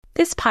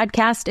This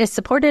podcast is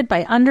supported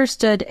by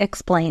Understood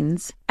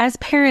Explains. As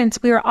parents,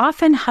 we are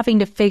often having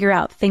to figure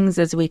out things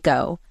as we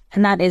go,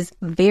 and that is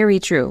very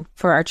true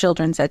for our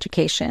children's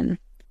education.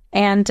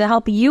 And to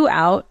help you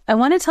out, I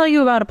want to tell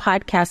you about a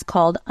podcast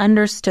called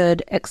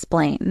Understood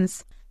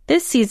Explains.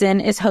 This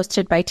season is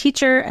hosted by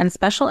teacher and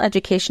special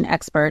education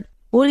expert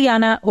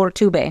Juliana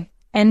Urtubey,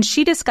 and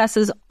she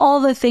discusses all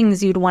the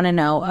things you'd want to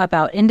know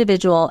about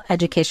individual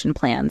education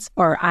plans,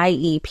 or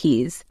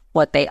IEPs,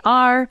 what they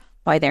are,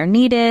 why they're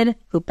needed,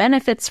 who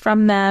benefits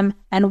from them,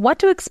 and what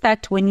to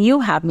expect when you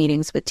have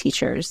meetings with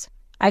teachers.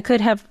 I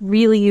could have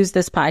really used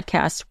this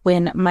podcast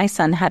when my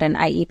son had an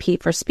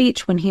IEP for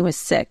speech when he was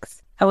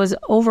 6. I was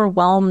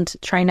overwhelmed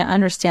trying to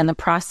understand the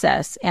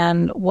process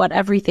and what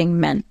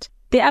everything meant.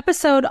 The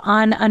episode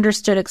on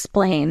Understood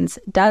Explains,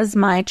 Does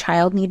My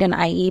Child Need an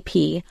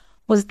IEP?,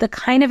 was the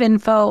kind of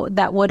info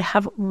that would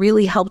have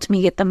really helped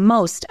me get the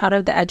most out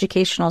of the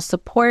educational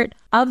support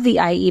of the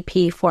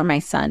IEP for my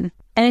son.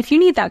 And if you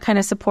need that kind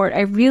of support,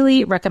 I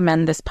really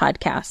recommend this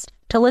podcast.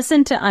 To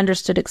listen to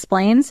Understood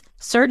Explains,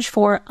 search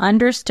for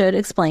Understood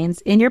Explains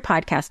in your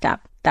podcast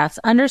app. That's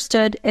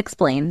Understood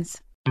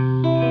Explains.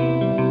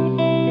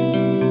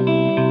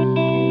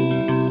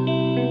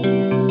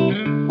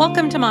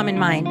 Welcome to Mom in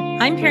Mind.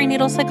 I'm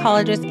perinatal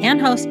psychologist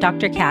and host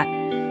Dr. Kat.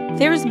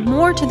 There's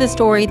more to the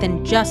story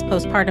than just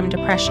postpartum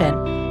depression,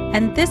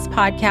 and this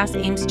podcast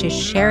aims to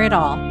share it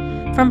all.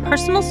 From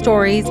personal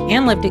stories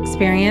and lived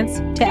experience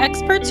to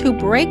experts who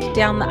break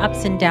down the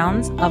ups and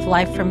downs of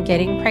life from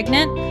getting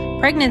pregnant,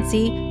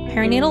 pregnancy,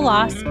 perinatal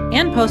loss,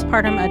 and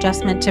postpartum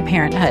adjustment to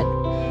parenthood.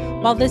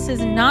 While this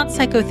is not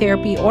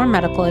psychotherapy or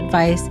medical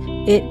advice,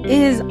 it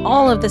is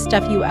all of the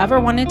stuff you ever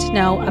wanted to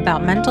know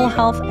about mental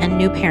health and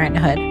new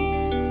parenthood.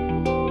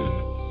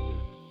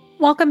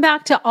 Welcome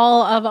back to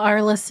all of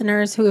our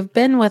listeners who have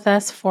been with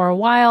us for a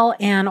while,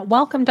 and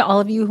welcome to all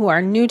of you who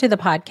are new to the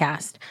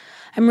podcast.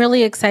 I'm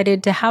really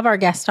excited to have our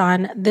guest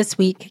on this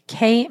week,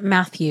 Kay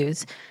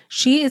Matthews.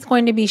 She is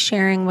going to be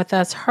sharing with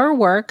us her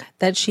work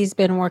that she's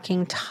been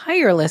working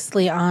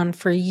tirelessly on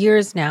for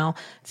years now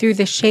through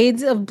the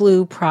Shades of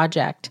Blue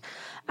project.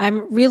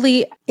 I'm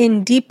really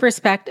in deep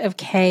respect of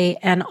Kay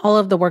and all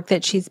of the work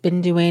that she's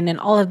been doing and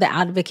all of the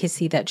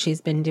advocacy that she's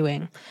been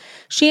doing.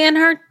 She and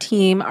her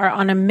team are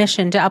on a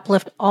mission to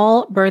uplift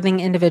all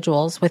birthing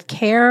individuals with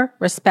care,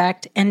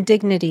 respect, and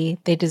dignity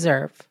they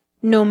deserve,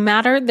 no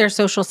matter their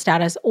social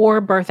status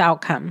or birth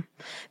outcome.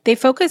 They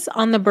focus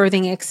on the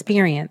birthing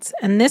experience,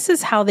 and this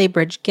is how they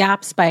bridge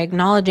gaps by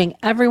acknowledging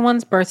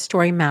everyone's birth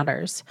story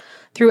matters.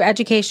 Through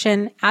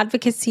education,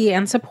 advocacy,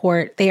 and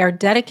support, they are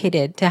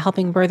dedicated to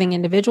helping birthing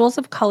individuals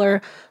of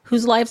color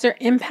whose lives are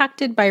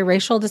impacted by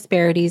racial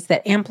disparities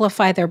that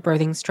amplify their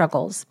birthing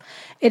struggles.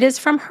 It is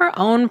from her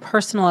own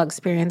personal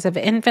experience of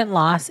infant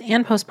loss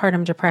and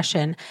postpartum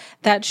depression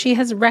that she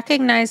has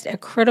recognized a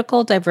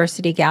critical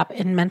diversity gap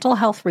in mental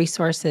health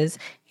resources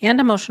and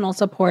emotional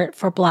support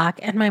for Black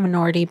and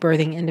minority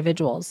birthing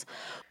individuals,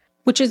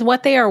 which is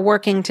what they are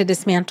working to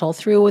dismantle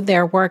through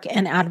their work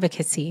and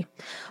advocacy.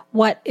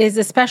 What is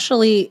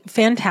especially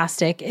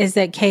fantastic is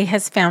that Kay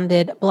has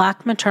founded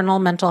Black Maternal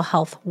Mental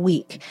Health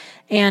Week.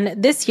 And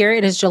this year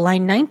it is July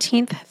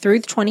 19th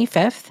through the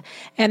 25th,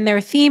 and their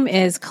theme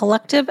is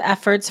Collective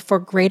Efforts for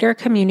Greater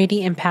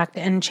Community Impact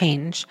and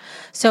Change.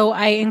 So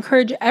I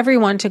encourage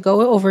everyone to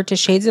go over to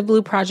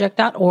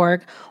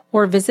shadesofblueproject.org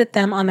or visit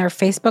them on their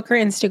Facebook or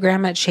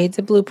Instagram at Shades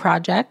of Blue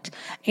Project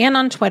and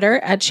on Twitter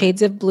at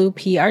Shades of Blue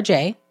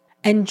PRJ.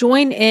 And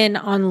join in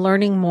on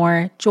learning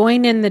more,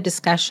 join in the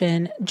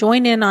discussion,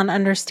 join in on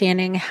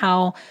understanding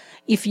how,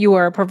 if you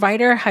are a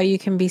provider, how you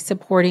can be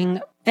supporting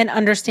and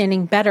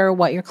understanding better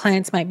what your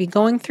clients might be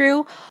going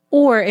through,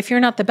 or if you're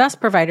not the best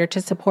provider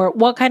to support,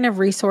 what kind of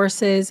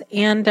resources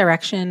and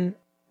direction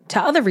to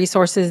other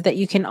resources that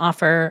you can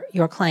offer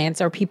your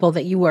clients or people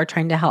that you are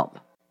trying to help.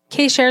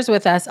 Kay shares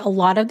with us a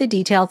lot of the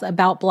details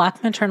about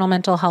Black Maternal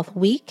Mental Health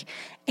Week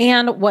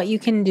and what you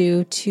can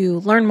do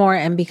to learn more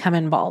and become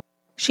involved.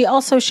 She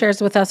also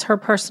shares with us her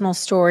personal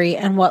story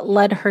and what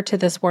led her to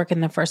this work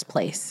in the first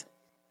place.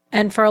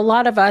 And for a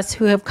lot of us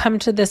who have come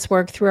to this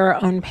work through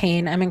our own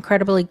pain, I'm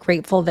incredibly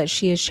grateful that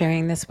she is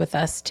sharing this with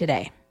us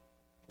today.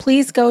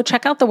 Please go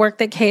check out the work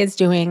that Kay is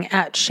doing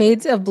at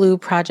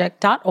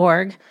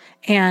shadesofblueproject.org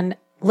and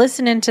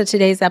listen into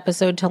today's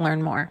episode to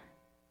learn more.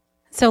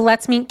 So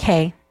let's meet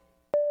Kay.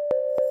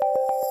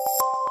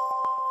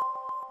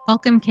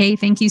 Welcome, Kay.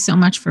 Thank you so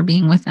much for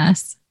being with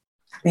us.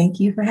 Thank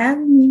you for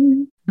having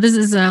me. This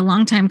is a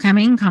long time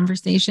coming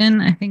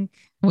conversation. I think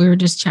we were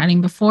just chatting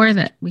before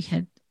that we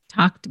had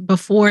talked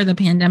before the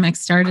pandemic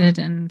started.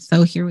 And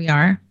so here we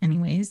are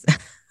anyways.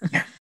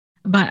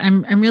 But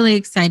I'm really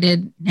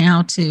excited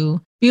now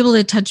to be able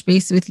to touch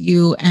base with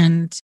you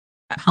and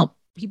help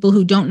people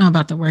who don't know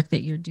about the work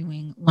that you're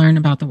doing, learn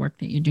about the work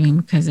that you're doing,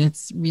 because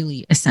it's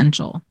really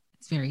essential.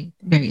 It's very,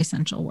 very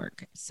essential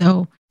work.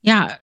 So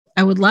yeah,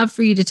 I would love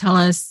for you to tell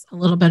us a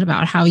little bit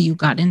about how you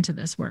got into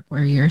this work,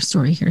 where your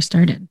story here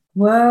started.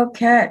 Well,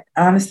 Kat,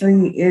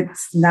 honestly,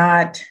 it's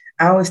not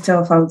I always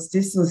tell folks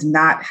this was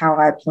not how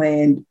I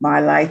planned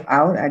my life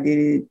out.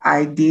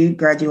 I did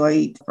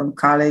graduate from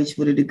college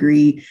with a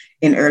degree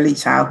in early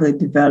childhood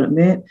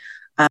development.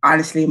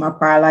 Honestly, in my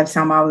prior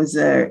lifetime, I was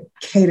a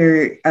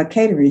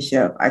catering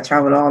chef. I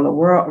traveled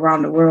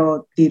around the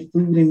world, did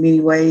food in many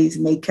ways,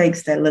 made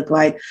cakes that look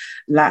like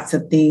lots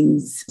of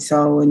things.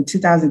 So in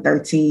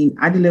 2013,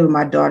 I delivered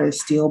my daughter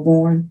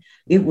stillborn.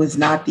 It was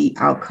not the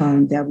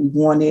outcome that we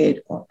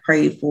wanted or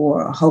prayed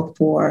for or hoped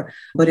for,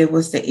 but it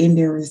was the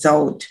ending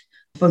result.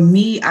 For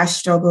me, I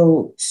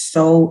struggled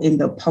so in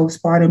the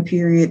postpartum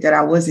period that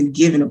I wasn't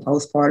given a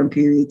postpartum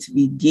period to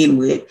begin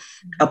with.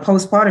 A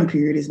postpartum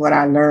period is what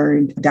I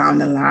learned down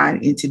the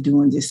line into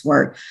doing this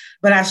work.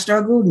 But I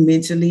struggled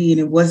mentally, and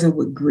it wasn't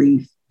with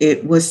grief.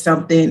 It was a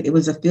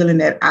feeling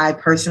that I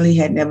personally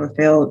had never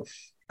felt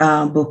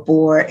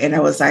before. And I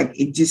was like,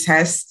 it just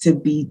has to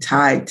be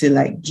tied to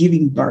like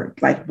giving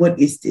birth. Like, what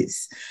is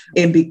this?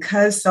 And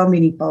because so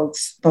many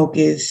folks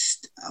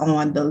focused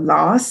on the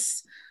loss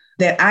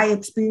that I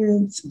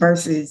experienced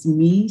versus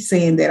me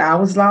saying that I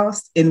was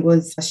lost and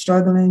was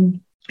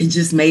struggling, it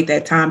just made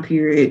that time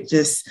period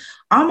just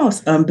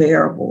almost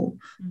unbearable.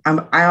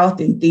 I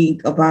often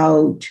think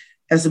about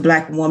as a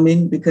Black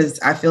woman, because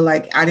I feel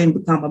like I didn't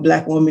become a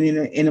Black woman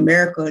in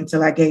America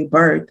until I gave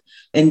birth,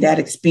 and that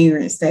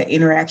experience, that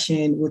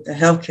interaction with the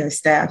healthcare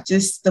staff,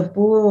 just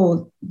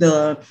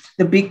the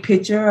big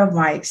picture of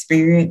my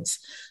experience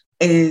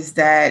is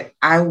that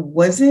I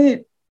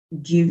wasn't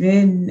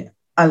given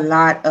a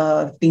lot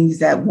of things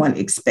that one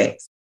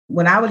expects.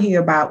 When I would hear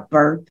about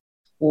birth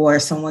or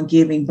someone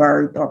giving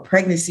birth or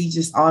pregnancy,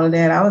 just all of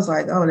that, I was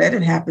like, oh, that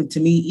didn't happen to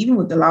me. Even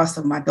with the loss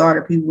of my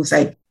daughter, people would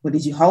say, well,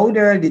 did you hold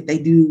her? Did they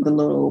do the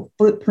little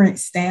footprint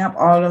stamp?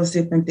 All those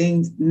different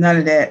things. None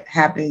of that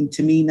happened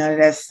to me. None of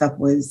that stuff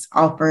was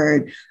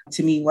offered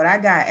to me. What I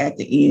got at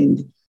the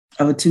end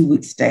of a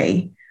 2-week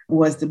stay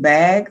was the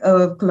bag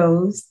with the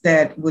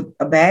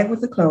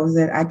clothes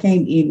that I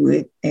came in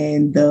with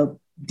and the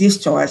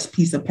discharge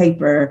piece of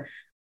paper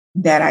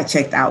that I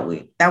checked out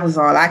with. That was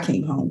all I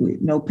came home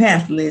with. No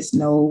pamphlets,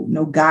 no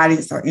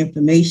guidance or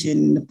information.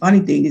 And the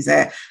funny thing is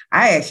that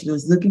I actually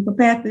was looking for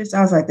pamphlets.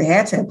 I was like, they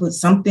had to put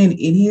something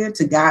in here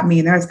to guide me,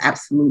 and there was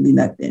absolutely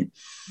nothing.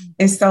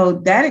 And so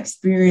that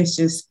experience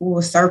just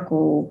full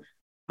circle,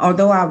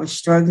 although I was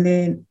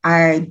struggling,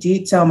 I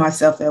did tell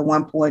myself at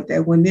one point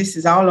that when this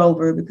is all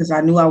over, because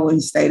I knew I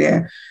wouldn't stay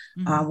there,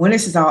 when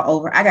this is all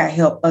over, I got to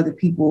help other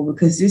people,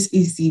 because this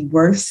is the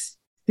worst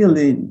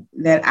feeling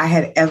that I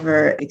had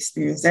ever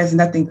experienced. There's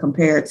nothing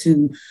compared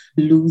to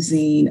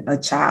losing a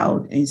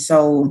child. And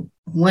so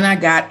when I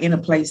got in a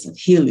place of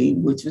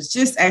healing, which was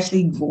just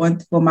actually going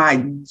to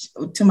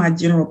my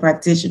general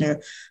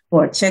practitioner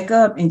for a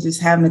checkup and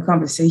just having a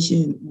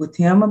conversation with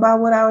him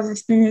about what I was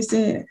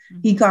experiencing,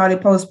 he called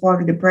it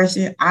postpartum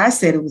depression. I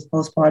said it was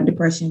postpartum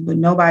depression, but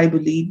nobody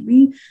believed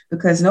me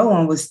because no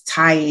one was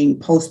tying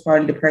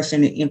postpartum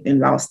depression and infant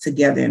loss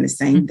together in the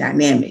same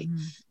dynamic.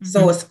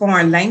 So it's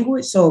foreign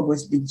language, so it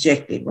was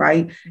rejected,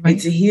 right? And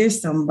to hear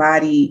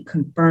somebody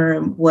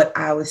confirm what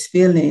I was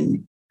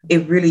feeling,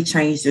 it really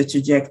changed the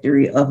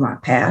trajectory of my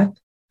path.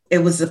 It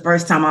was the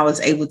first time I was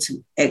able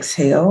to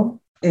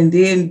exhale and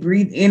then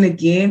breathe in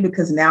again,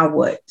 because now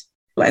what?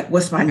 Like,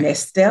 what's my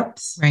next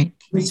steps? Right.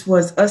 Which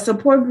was a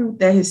support group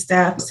that his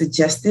staff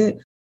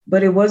suggested,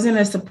 but it wasn't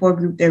a support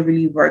group that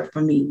really worked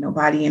for me.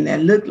 Nobody in there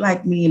looked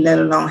like me, let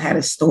alone had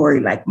a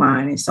story like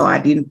mine. And so I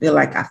didn't feel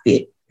like I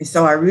fit. And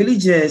so I really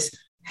just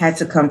had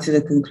to come to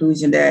the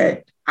conclusion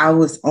that I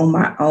was on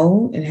my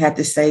own and had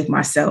to save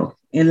myself.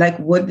 And like,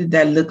 what did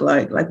that look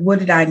like? Like, what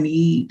did I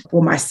need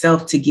for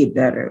myself to get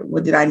better?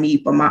 What did I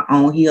need for my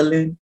own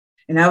healing?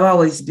 And I've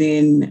always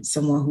been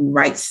someone who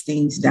writes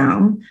things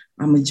down.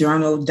 I'm a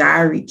journal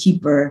diary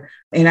keeper.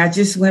 And I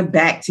just went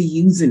back to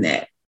using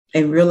that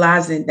and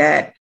realizing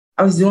that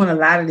I was doing a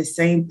lot of the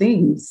same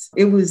things.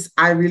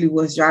 I really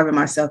was driving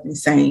myself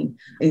insane.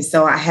 And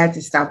so I had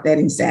to stop that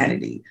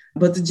insanity.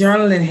 But the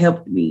journaling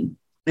helped me.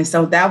 And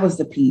so that was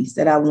the piece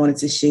that I wanted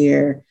to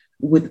share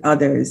with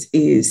others,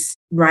 is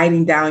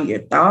writing down your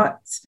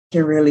thoughts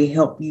can really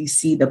help you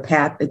see the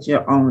path that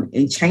you're on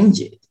and change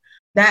it.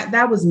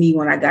 That was me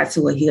when I got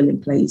to a healing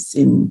place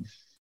and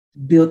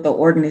built the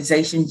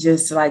organization,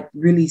 just like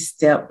really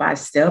step by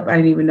step. I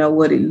didn't even know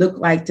what it looked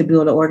like to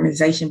build an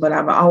organization, but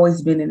I've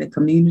always been in the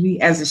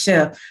community. As a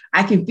chef,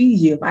 I can feed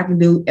you if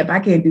I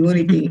can't do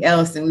anything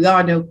else. And we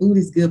all know food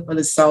is good for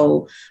the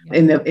soul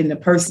and the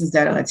persons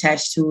that are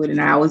attached to it.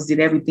 And I always did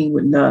everything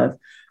with love.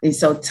 And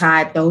so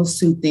tied those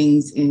two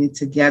things in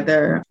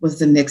together was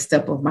the next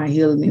step of my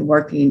healing and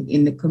working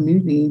in the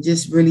community, and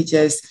just really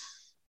just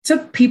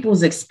took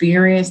people's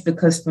experience,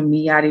 because for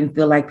me, I didn't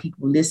feel like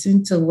people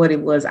listened to what it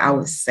was I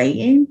was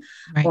saying,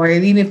 or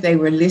even if they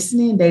were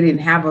listening, they didn't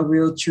have a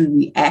real true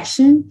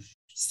reaction.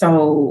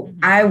 So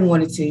I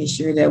wanted to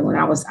ensure that when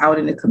I was out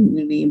in the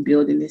community and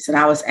building this, that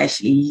I was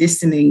actually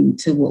listening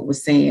to what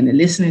was saying and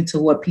listening to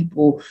what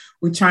people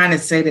were trying to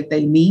say that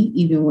they need,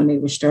 even when they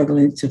were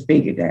struggling to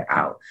figure that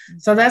out.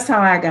 So that's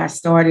how I got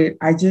started.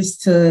 I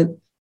just took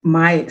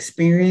my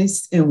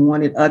experience and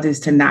wanted others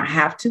to not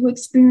have to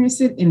experience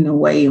it in the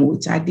way in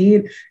which I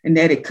did, and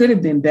that it could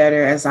have been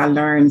better, as I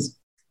learned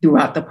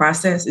throughout the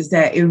process, is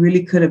that it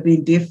really could have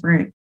been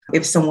different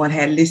if someone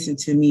had listened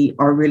to me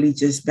or really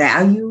just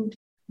valued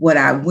what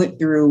I went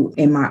through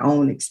in my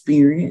own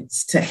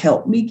experience to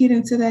help me get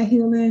into that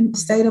healing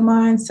state of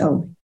mind.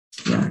 So,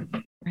 yeah.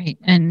 Right.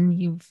 And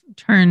you've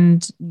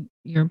turned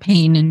your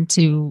pain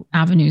into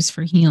avenues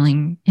for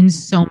healing in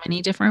so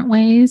many different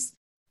ways.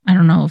 I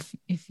don't know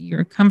if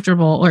you're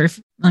comfortable, or if,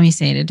 let me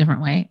say it a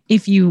different way,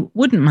 if you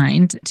wouldn't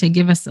mind to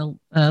give us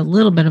a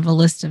little bit of a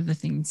list of the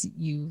things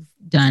you've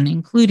done,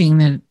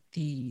 including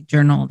the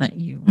journal that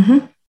you...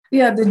 Mm-hmm.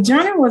 Yeah, the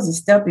journal was a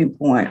stepping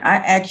point. I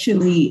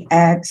actually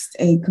asked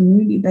a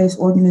community-based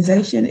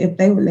organization if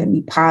they would let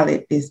me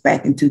pilot this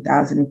back in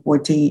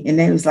 2014. And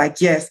they was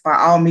like, yes, by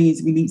all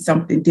means, we need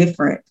something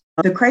different.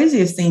 The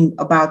craziest thing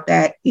about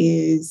that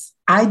is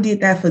I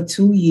did that for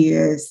 2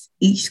 years.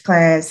 Each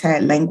class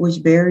had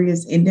language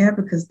barriers in there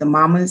because the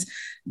mamas,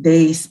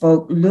 they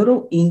spoke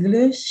little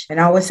English, and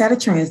I always had a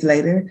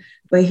translator.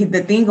 But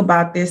the thing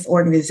about this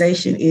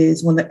organization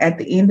is at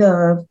the end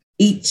of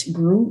each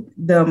group,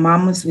 the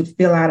mamas would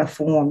fill out a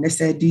form that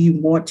said, do you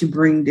want to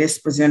bring this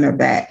presenter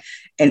back?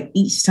 And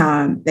each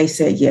time they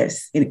said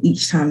yes. And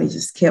each time they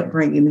just kept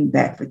bringing me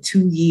back for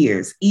 2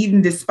 years,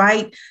 even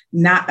despite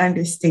not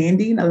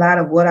understanding a lot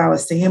of what I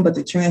was saying, but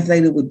the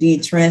translator would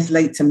then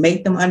translate to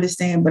make them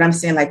understand. But I'm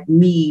saying, like,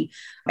 me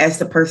as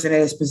the person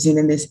that is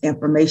presenting this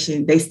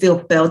information, they still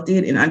felt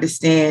it and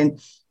understand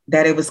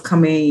that it was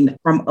coming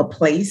from a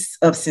place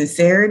of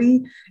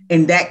sincerity.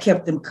 And that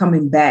kept them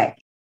coming back.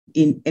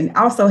 And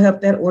also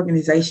help that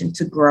organization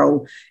to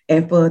grow,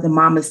 and for the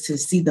mamas to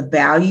see the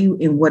value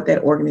in what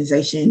that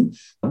organization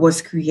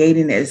was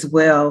creating as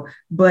well.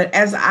 But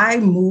as I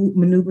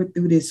maneuvered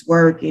through this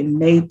work and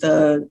made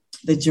the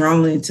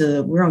journal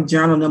we're on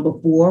journal number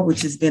 4,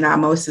 which has been our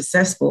most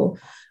successful.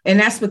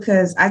 And that's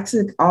because I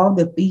took all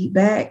the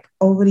feedback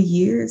over the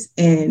years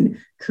and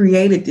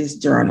created this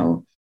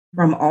journal.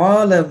 From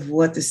all of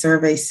what the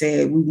survey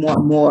said, we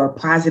want more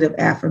positive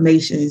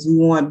affirmations. We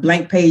want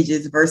blank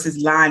pages versus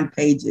lined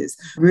pages.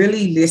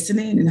 Really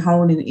listening and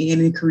honing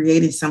in and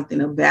creating something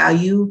of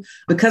value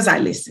because I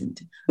listened.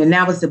 And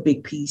that was the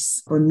big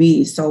piece for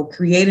me. So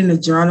creating a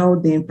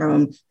journal, then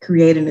from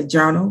creating a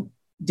journal,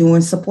 doing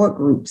support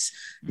groups,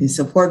 and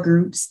support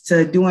groups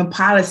to doing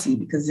policy,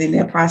 because in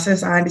that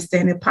process, I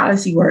understand that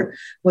policy work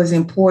was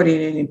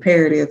important and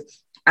imperative.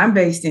 I'm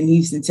based in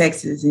Houston,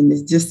 Texas, and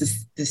it's just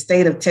the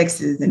state of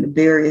Texas and the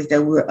barriers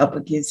that we're up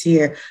against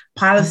here.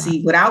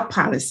 Policy, without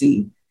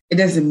policy, it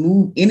doesn't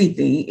move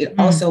anything. It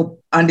also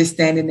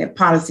understanding that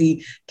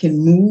policy can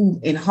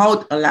move and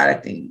halt a lot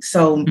of things.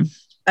 So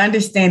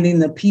understanding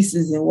the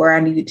pieces and where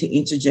I needed to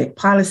interject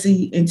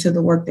policy into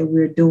the work that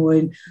we're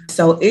doing.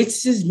 So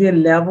it's just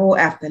been level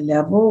after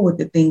level with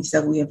the things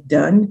that we have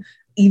done.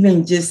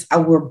 Even just,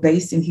 we're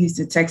based in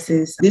Houston,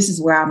 Texas. This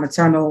is where our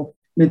maternal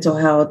mental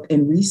health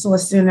and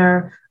resource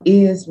center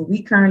is.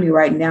 We currently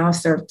right now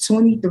serve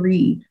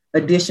 23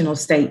 additional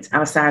states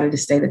outside of the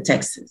state of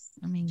Texas.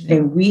 Amazing.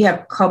 And we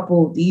have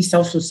coupled these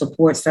social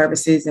support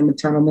services and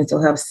maternal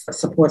mental health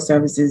support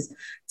services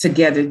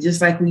together,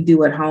 just like we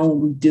do at home,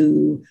 we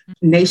do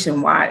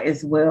nationwide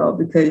as well,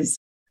 because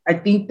I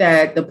think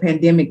that the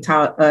pandemic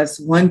taught us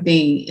one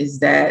thing is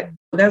that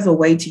there's a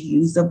way to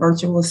use the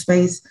virtual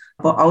space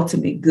for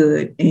ultimate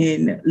good.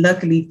 And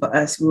luckily for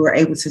us, we were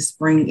able to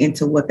spring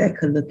into what that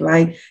could look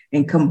like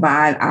and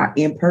combine our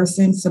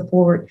in-person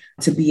support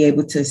to be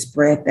able to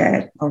spread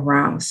that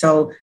around.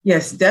 So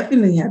yes,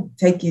 definitely have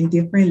taken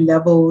different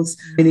levels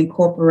and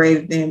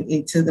incorporated them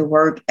into the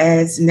work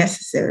as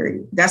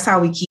necessary. That's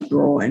how we keep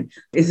growing,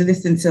 is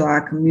listening to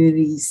our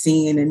community,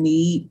 seeing a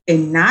need,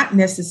 and not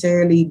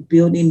necessarily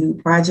building new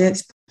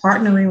projects,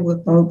 partnering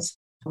with folks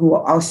who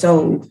are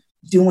also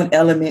doing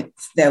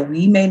elements that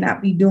we may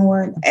not be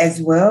doing as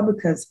well,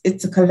 because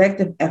it's a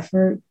collective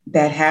effort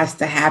that has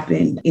to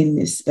happen in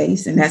this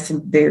space. And that's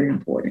very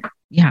important.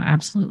 Yeah,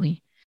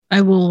 absolutely.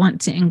 I will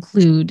want to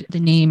include the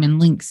name and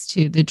links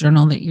to the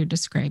journal that you're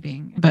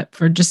describing, but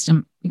for just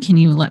can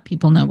you let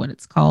people know what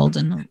it's called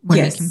and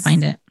where they can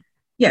find it?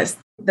 Yes.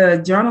 The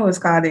journal is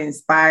called the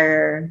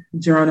Inspire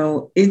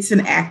Journal. It's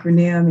an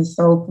acronym. And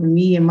so for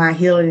me and my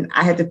healing,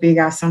 I had to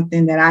figure out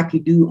something that I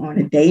could do on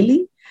a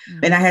daily.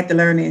 And I had to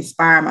learn to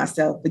inspire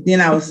myself. But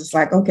then I was just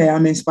like, okay,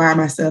 I'm inspiring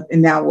myself.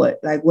 And now what?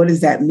 Like, what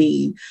does that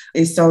mean?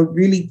 And so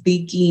really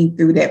thinking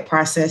through that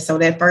process. So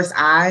that first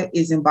I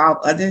is involve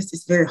others.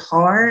 It's very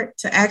hard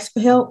to ask for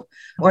help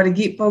or to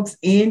get folks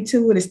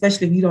into it,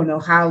 especially if you don't know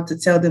how to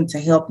tell them to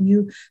help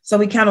you. So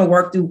we kind of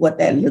work through what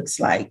that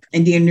looks like.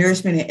 And then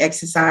nourishment and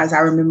exercise, I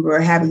remember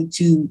having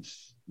to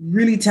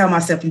really tell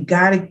myself, you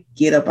got to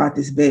get up out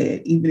this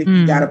bed, even if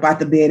you got up out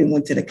the bed and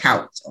went to the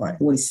couch or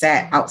we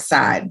sat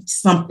outside,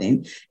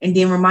 something. And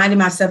then reminding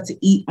myself to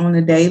eat on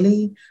a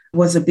daily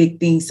was a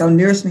big thing. So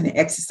nourishment and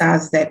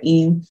exercise that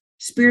in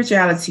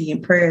spirituality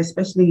and prayer,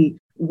 especially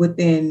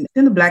within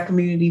the Black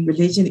community,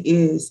 religion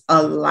is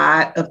a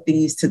lot of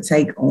things to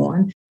take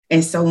on.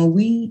 And so when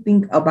we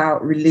think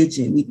about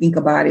religion, we think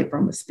about it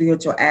from a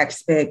spiritual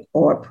aspect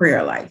or a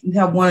prayer life. You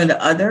have one or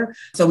the other.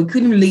 So we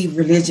couldn't leave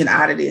religion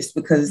out of this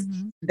because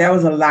there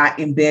was a lot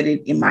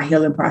embedded in my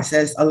healing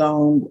process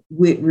along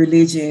with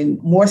religion,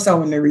 more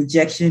so in the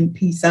rejection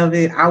piece of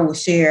it. I will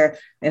share,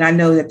 and I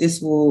know that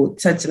this will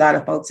touch a lot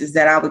of folks, is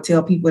that I would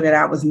tell people that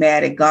I was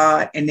mad at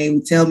God and they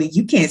would tell me,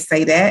 you can't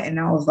say that. And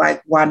I was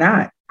like, why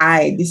not?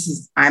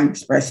 I'm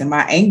expressing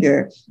my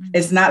anger.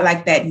 It's not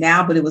like that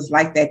now, but it was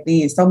like that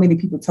then. So many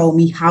people told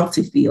me how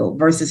to feel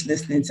versus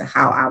listening to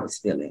how I was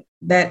feeling.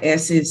 That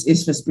S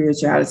is for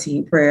spirituality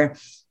and prayer.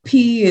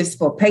 P is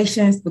for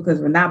patience because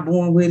we're not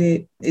born with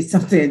it. It's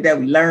something that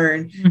we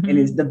learn and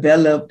is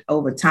developed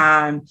over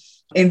time.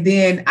 And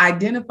then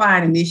identify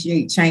and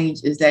initiate change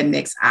is that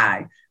next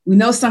I. We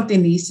know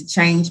something needs to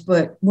change,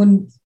 but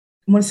when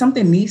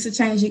something needs to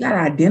change, you got to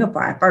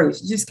identify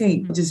first. You just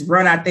can't just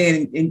run out there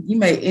and you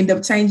may end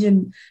up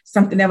changing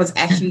something that was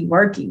actually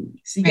working.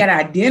 So you got to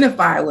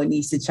identify what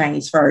needs to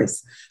change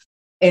first.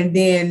 And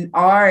then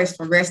R is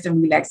for rest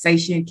and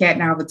relaxation. Kat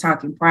and I were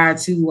talking prior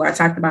to where I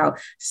talked about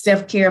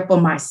self-care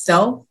for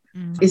myself.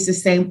 It's the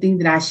same thing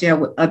that I share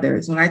with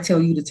others. When I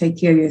tell you to take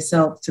care of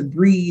yourself, to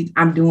breathe,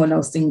 I'm doing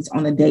those things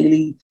on a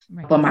daily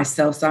for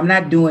myself. So I'm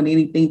not doing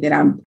anything that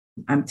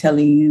I'm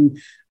telling you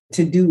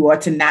to do or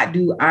to not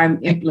do.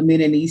 I'm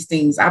implementing these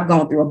things. I've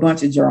gone through a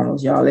bunch of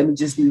journals, y'all. Let me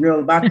just be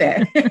real about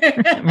that.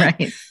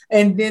 Right.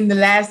 And then the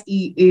last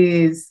E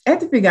is I have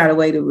to figure out a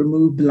way to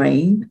remove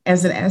blame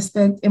as an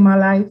aspect in my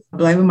life,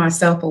 blaming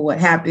myself for what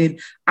happened,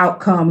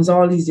 outcomes,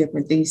 all these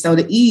different things. So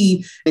the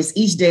E is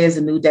each day is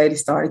a new day to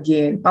start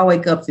again. If I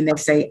wake up the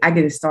next day, I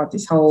get to start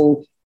this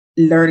whole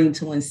learning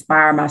to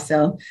inspire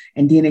myself.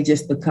 And then it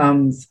just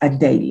becomes a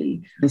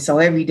daily. And so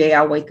every day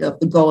I wake up,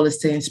 the goal is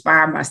to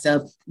inspire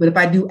myself. But if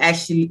I do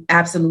actually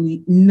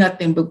absolutely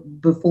nothing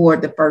before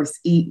the first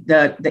E,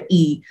 the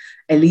E,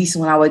 at least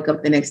when I wake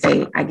up the next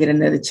day, I get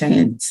another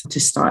chance to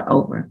start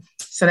over.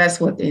 So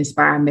that's what the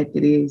Inspire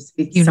method is.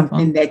 It's Beautiful.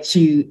 Something that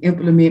you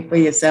implement for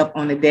yourself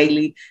on a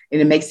daily, and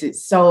it makes it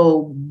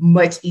so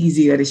much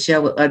easier to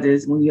share with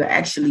others when you're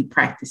actually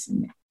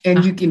practicing it.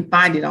 And you can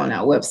find it on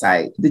our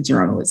website, the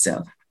journal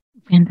itself.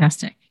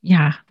 Fantastic.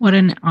 Yeah. What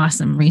an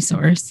awesome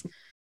resource.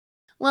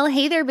 Well,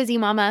 hey there, busy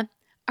mama.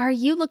 Are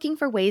you looking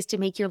for ways to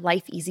make your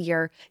life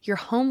easier, your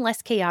home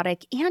less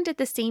chaotic, and at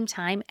the same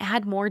time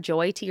add more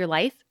joy to your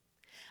life?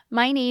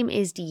 My name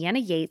is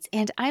Deanna Yates,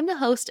 and I'm the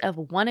host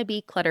of Wanna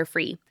Be Clutter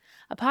Free,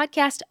 a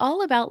podcast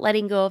all about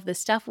letting go of the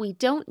stuff we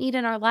don't need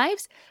in our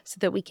lives so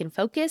that we can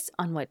focus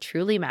on what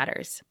truly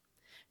matters.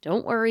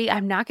 Don't worry,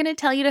 I'm not going to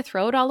tell you to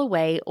throw it all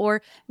away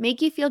or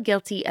make you feel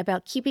guilty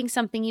about keeping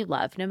something you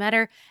love, no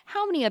matter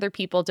how many other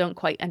people don't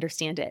quite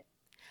understand it.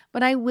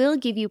 But I will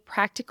give you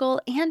practical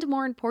and,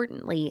 more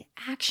importantly,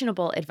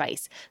 actionable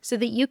advice so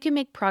that you can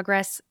make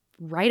progress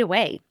right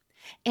away.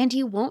 And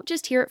you won't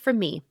just hear it from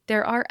me.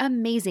 There are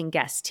amazing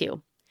guests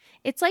too.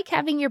 It's like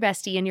having your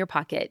bestie in your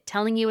pocket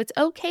telling you it's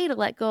okay to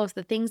let go of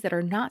the things that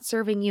are not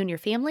serving you and your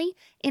family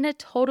in a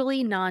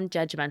totally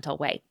non-judgmental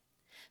way.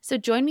 So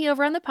join me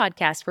over on the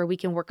podcast where we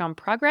can work on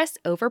progress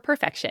over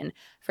perfection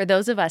for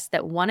those of us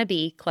that want to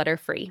be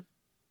clutter-free.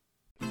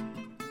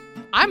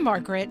 I'm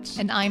Margaret.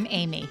 And I'm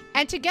Amy.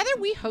 And together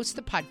we host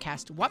the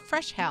podcast, What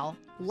Fresh Hell?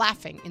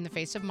 Laughing in the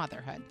Face of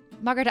Motherhood.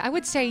 Margaret, I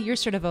would say you're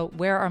sort of a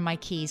where are my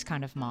keys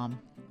kind of mom.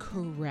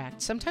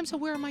 Correct. Sometimes a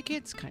where are my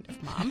kids kind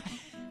of mom.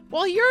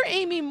 Well, you're,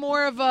 Amy,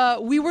 more of a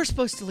we were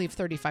supposed to leave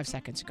 35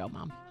 seconds ago,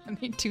 mom. I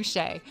mean, touche.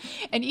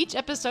 In each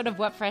episode of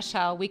What Fresh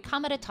Hell, we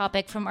come at a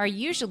topic from our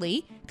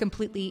usually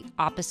completely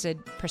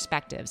opposite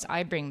perspectives.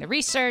 I bring the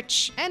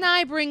research. And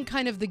I bring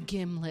kind of the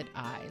gimlet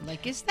eye.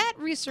 Like, is that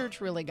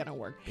research really going to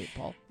work,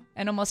 people?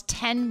 And almost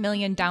 10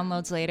 million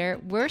downloads later,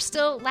 we're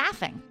still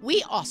laughing.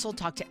 We also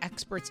talk to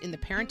experts in the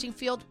parenting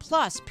field,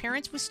 plus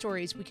parents with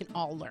stories we can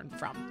all learn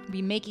from.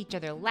 We make each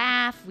other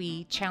laugh,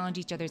 we challenge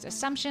each other's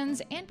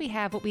assumptions, and we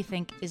have what we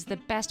think is the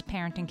best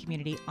parenting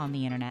community on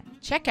the internet.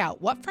 Check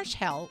out What Fresh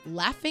Hell?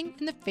 Laughing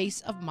in the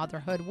Face of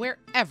Motherhood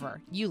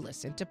wherever you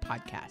listen to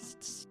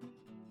podcasts.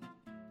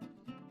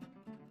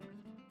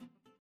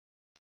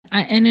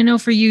 And I know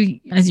for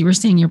you, as you were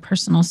saying, your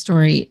personal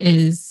story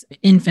is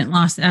infant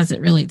loss as it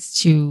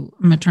relates to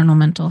maternal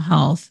mental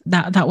health.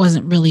 That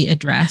wasn't really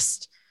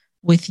addressed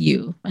with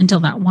you until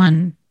that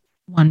one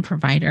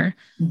provider.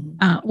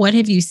 Mm-hmm. What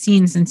have you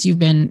seen since you've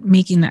been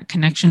making that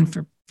connection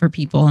for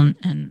people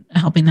and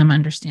helping them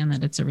understand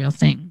that it's a real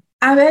thing?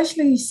 I've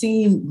actually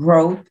seen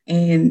growth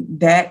in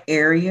that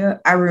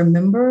area. I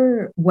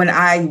remember when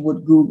I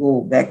would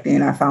Google back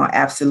then, I found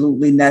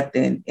absolutely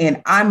nothing.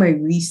 And I'm a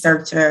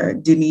researcher,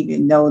 didn't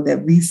even know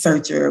that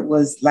researcher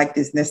was like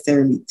this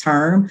necessarily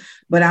term,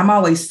 but I'm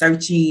always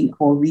searching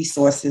for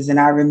resources. And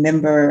I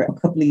remember a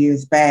couple of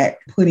years back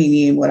putting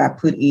in what I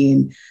put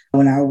in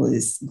when I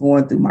was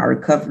going through my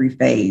recovery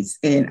phase.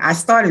 And I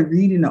started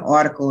reading an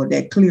article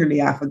that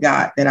clearly I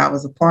forgot that I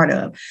was a part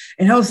of.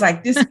 And I was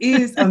like, this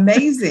is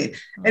amazing.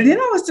 And then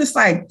I was just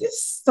like,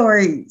 this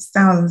story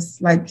sounds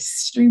like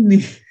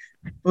extremely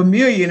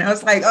familiar. And I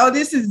was like, oh,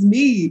 this is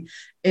me.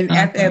 And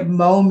at that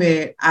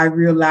moment, I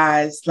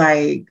realized,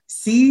 like,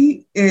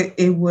 see, this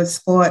was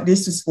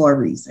for a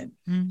reason.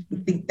 I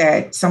think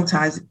that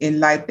sometimes in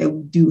life that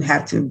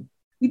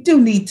we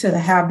do need to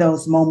have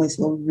those moments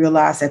where we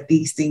realize that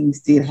these things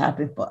did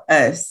happen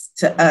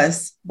to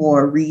us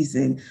for a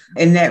reason.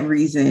 And that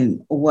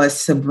reason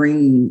was to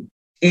bring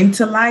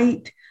into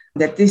light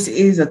that this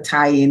is a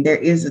tie-in. There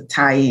is a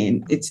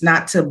tie-in. It's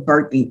not to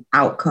birthing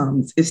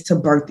outcomes. It's to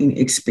birthing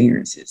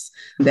experiences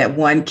that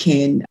one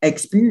can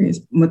experience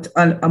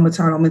a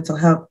maternal mental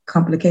health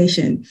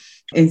complication.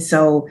 And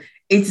so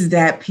it's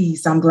that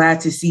piece. I'm glad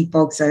to see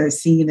folks are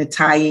seeing a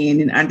tie-in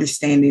and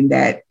understanding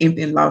that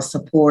infant loss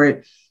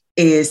support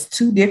is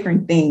two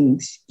different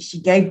things.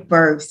 She gave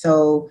birth,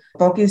 so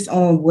focus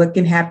on what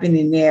can happen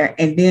in there.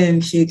 And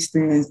then she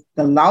experienced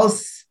the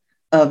loss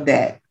of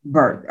that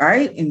birth,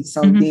 right? And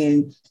so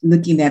then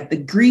looking at the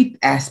grief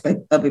aspect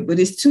of it, but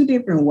it's two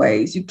different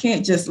ways. You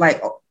can't just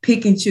like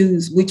pick and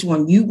choose which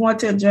one you want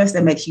to address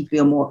that makes you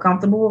feel more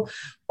comfortable.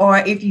 Or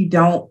if you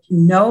don't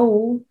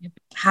know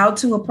how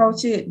to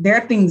approach it, there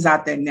are things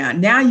out there now.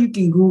 Now you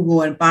can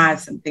Google and find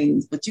some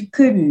things, but you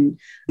couldn't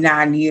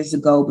 9 years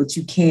ago, but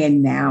you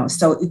can now.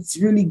 So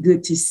it's really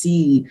good to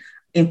see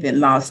infant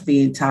loss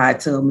being tied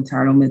to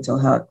maternal mental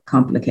health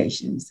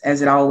complications,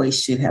 as it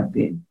always should have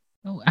been.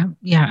 Oh,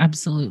 yeah,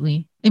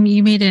 absolutely. I mean,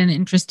 you made an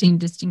interesting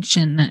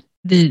distinction that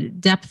the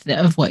depth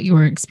of what you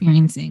were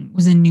experiencing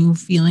was a new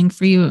feeling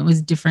for you. It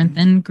was different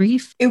than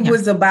grief. It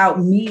was about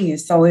me. And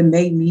so it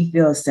made me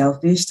feel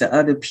selfish to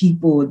other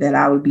people that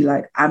I would be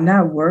like, I'm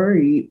not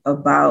worried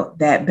about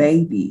that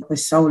baby. For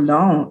so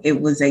long,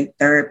 it was it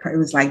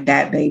was like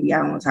that baby. I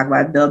don't want to talk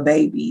about the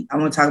baby. I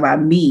want to talk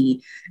about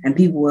me. And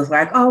people was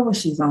like, oh, well,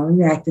 she's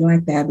only reacting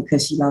like that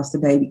because she lost the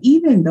baby.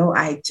 Even though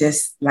I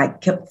just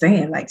like kept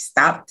saying, like,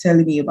 stop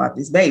telling me about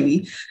this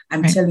baby.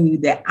 I'm telling you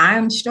that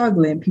I'm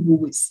struggling. People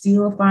would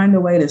still find a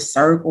way to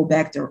circle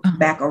back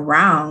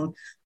around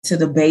to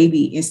the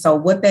baby. And so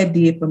what that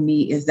did for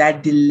me is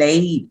that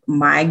delayed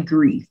my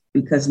grief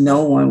because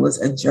no one was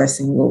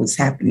addressing what was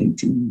happening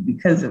to me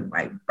because of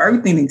my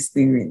birthing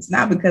experience,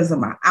 not because of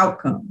my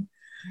outcome.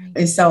 Right.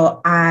 And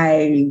so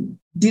I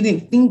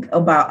didn't think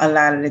about a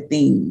lot of the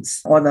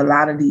things or a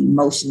lot of the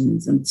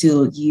emotions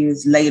until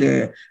years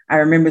later. I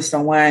remember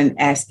someone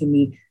asking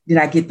me, did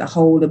I get to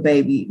hold the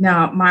baby?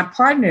 Now, my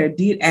partner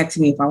did ask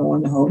me if I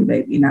wanted to hold the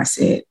baby. And I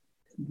said,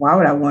 why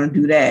would I want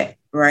to do that?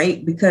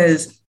 Right?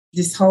 Because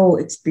this whole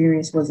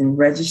experience wasn't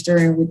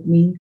registering with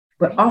me,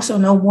 but also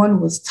no one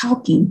was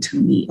talking to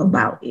me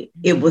about it.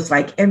 It was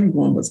like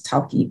everyone was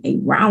talking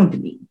around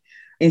me.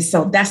 And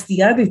so that's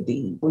the other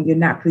thing. When you're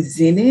not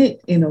presented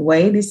in a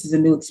way, this is a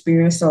new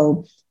experience.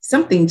 So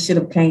something should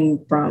have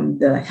came from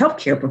the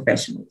healthcare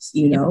professionals,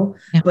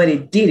 but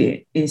it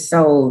didn't. And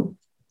so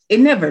it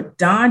never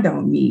dawned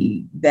on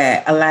me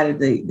that a lot of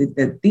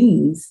the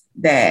things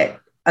that,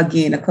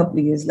 again, a couple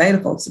of years later,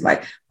 folks are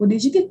like, well,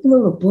 did you get the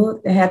little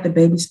book that had the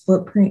baby's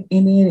footprint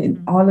in it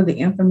and all of the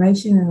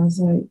information? And I was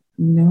like,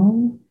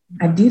 no,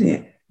 I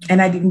didn't.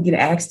 And I didn't get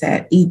asked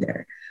that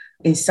either.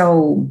 And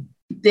so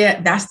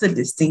that's the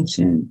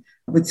distinction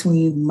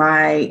between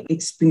my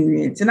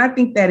experience. And I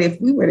think that if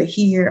we were to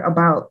hear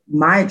about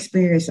my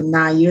experience of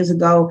 9 years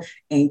ago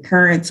and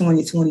current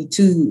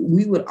 2022,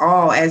 we would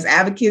all, as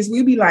advocates,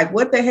 we'd be like,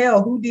 what the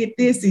hell, who did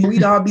this? And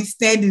we'd all be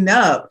standing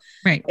up.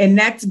 Right. And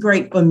that's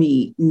great for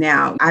me.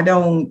 Now, I've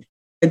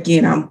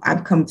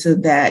come to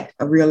that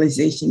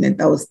realization that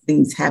those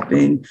things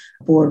happen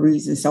for a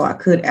reason. So I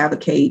could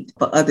advocate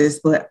for others,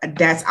 but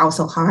that's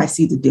also how I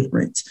see the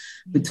difference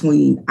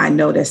between, I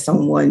know that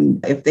someone,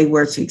 if they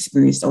were to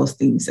experience those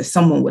things, that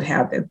someone would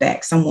have their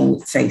back, someone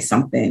would say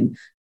something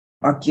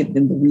or give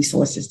them the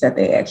resources that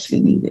they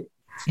actually needed.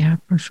 Yeah,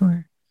 for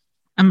sure.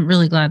 I'm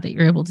really glad that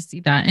you're able to see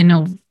that. I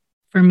know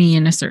for me,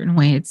 in a certain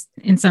way,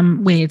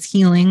 it's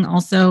healing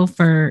also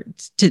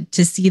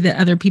to see that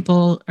other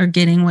people are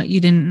getting what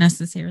you didn't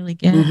necessarily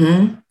get.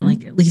 Mm-hmm.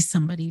 Like at least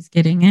somebody's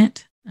getting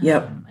it.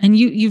 Yep. And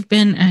you've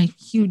been a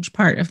huge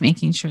part of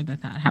making sure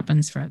that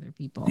happens for other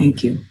people.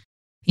 Thank you.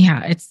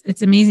 Yeah,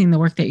 it's amazing the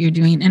work that you're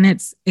doing, and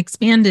it's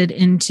expanded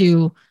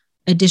into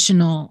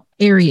additional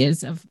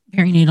areas of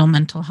perinatal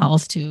mental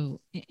health to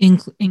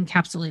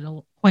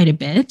encapsulate quite a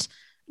bit,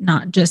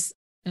 not just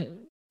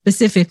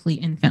specifically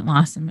infant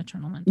loss and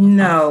maternal mental health.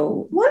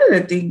 No, one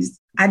of the things,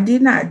 I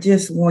did not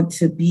just want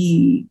to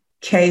be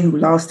Kay who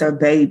lost her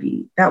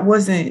baby. That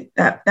wasn't,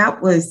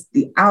 that was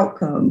the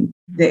outcome.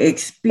 The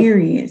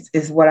experience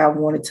is what I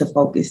wanted to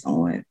focus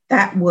on.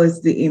 That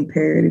was the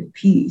imperative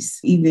piece,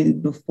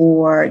 even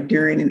before,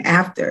 during, and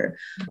after.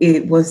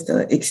 It was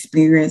the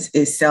experience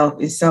itself.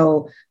 And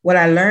so what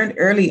I learned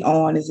early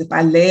on is if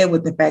I led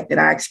with the fact that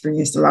I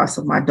experienced the loss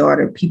of my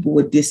daughter, people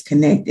would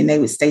disconnect and they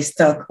would stay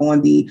stuck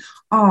on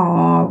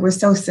oh, we're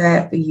so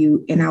sad for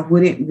you. And I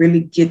wouldn't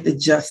really get the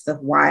gist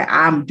of why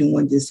I'm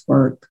doing this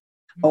work.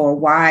 or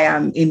why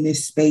I'm in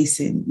this space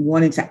and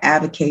wanting to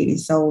advocate. And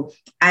so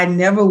I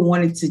never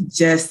wanted to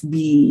just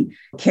be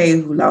Kay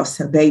who lost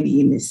her baby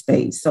in this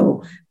space.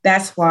 So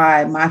that's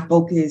why my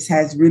focus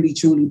has really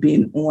truly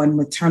been on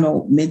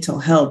maternal mental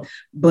health,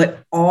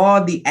 but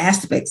all the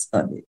aspects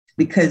of it.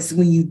 Because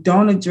when you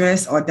don't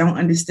address or don't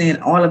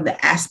understand all of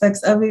the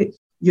aspects of it,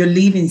 you're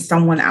leaving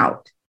someone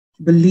out.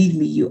 Believe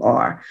me, you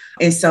are.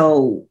 And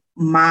so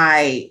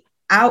my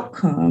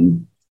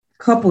outcome,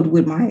 coupled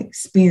with my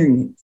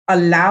experience,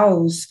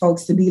 allows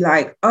folks to be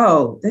like,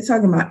 oh, they're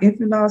talking about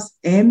infant loss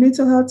and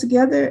mental health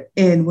together.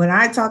 And when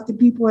I talk to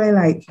people, they're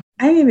like,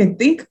 I didn't even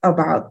think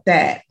about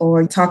that.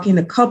 Or talking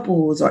to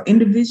couples or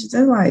individuals,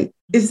 they're like,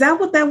 is that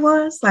what that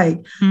was?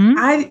 Like,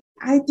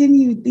 I didn't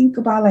even think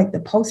about like the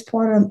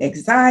postpartum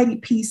anxiety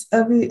piece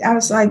of it. I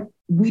was like,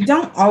 we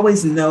don't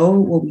always know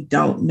what we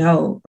don't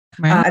know.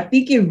 Right. I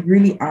think it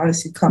really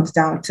honestly comes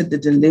down to the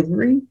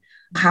delivery,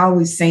 how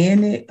we're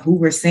saying it, who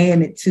we're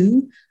saying it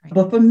to.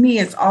 But for me,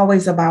 it's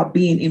always about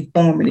being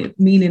informative,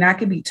 meaning I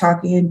could be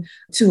talking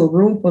to a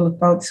room full of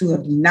folks who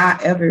have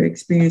not ever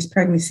experienced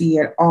pregnancy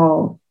at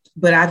all,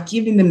 but I've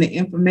given them the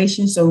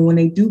information. So when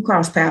they do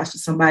cross paths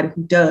with somebody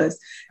who does,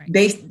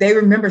 they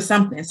remember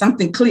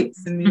something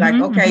clicks and be like,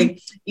 okay,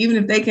 even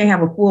if they can't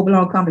have a full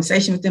blown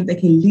conversation with them, they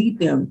can lead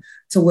them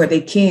to where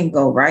they can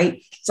go.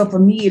 Right. So for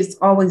me, it's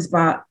always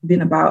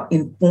been about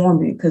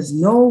informing, because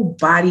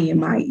nobody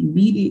in my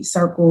immediate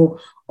circle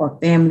or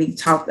family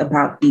talked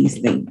about these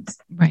things.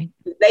 Right.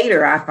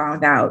 Later, I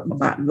found out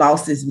about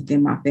losses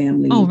within my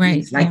family,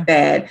 things like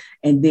that.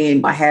 And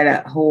then I had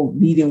a whole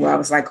meeting where I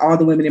was like, all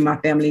the women in my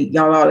family,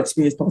 y'all all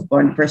experience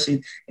postpartum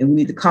depression, and we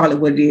need to call it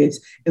what it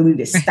is, and we need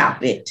to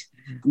stop it.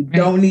 We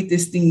don't need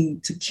this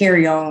thing to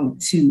carry on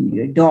to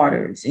your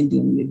daughters. And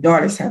then when your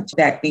daughters have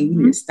that thing,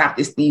 we need to stop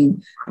this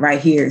thing right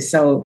here.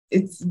 So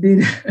it's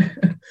been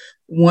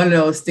one of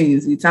those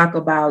things. We talk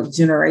about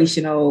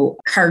generational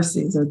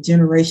curses or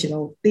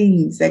generational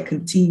things that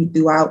continue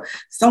throughout.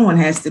 Someone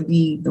has to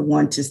be the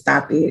one to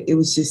stop it. It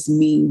was just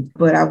me,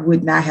 but I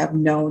would not have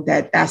known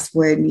that that's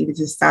where it needed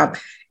to stop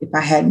if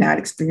I had not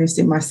experienced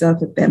it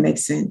myself, if that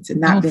makes sense,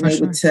 and not been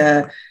able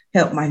to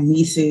help my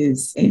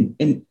nieces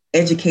and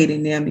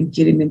educating them and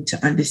getting them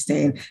to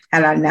understand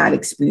had I not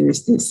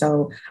experienced it.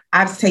 So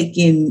I've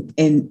taken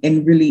and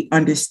really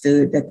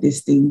understood that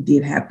this thing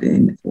did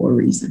happen for a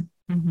reason.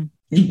 And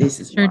this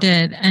is sure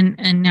did.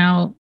 And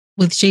now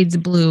with Shades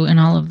of Blue and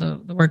all of the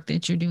work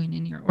that you're doing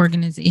in your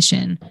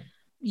organization,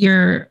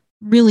 you're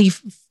really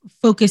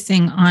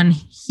focusing on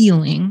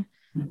healing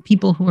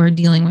people who are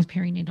dealing with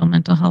perinatal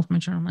mental health,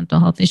 maternal mental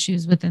health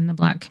issues within the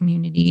Black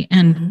community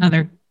and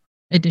other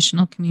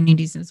additional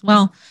communities as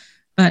well.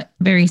 But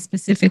very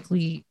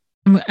specifically,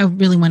 I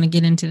really want to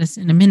get into this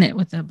in a minute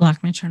with the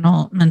Black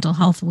Maternal Mental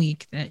Health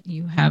Week that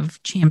you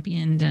have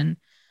championed and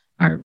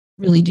are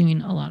really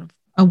doing a lot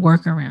of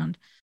work around.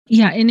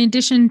 Yeah, in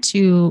addition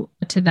to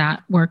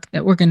that work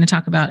that we're going to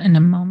talk about in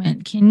a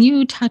moment, can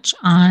you touch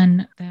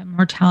on the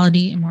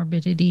mortality and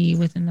morbidity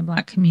within the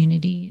Black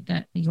community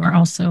that you are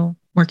also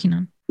working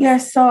on? Yeah,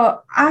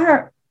 so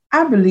our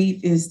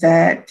belief is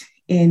that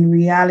in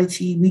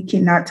reality, we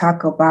cannot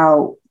talk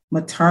about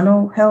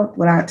maternal health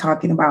without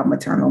talking about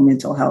maternal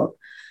mental health.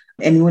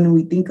 And when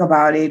we think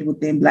about it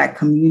within Black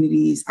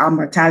communities, our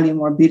mortality and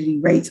morbidity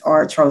rates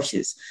are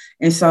atrocious.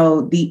 And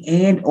so the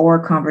and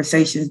or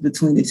conversations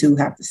between the two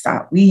have to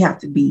stop. We have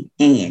to be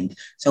and.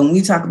 So when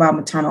we talk about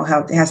maternal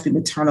health, it has to be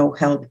maternal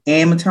health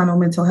and maternal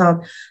mental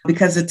health,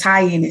 because the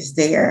tie-in is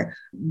there.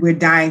 We're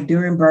dying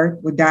during birth.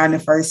 We're dying the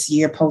first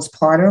year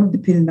postpartum,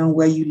 depending on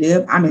where you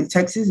live. I'm in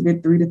Texas.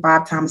 We're 3 to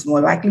 5 times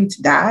more likely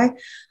to die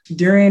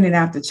during and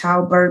after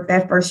childbirth.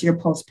 That first year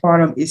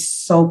postpartum is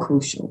so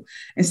crucial.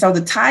 And so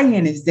the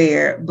tie-in is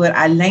there, but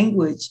our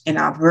language and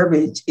our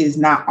verbiage is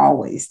not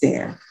always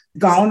there.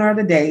 Gone are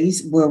the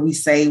days where we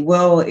say,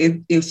 well,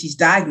 if she's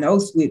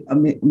diagnosed with a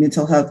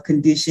mental health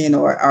condition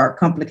or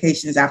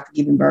complications after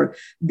giving birth,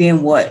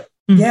 then what?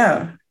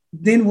 Yeah,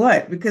 then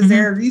what? Because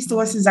there are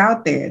resources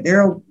out there.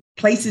 There are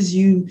places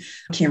you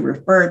can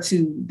refer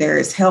to. There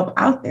is help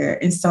out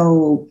there. And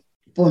so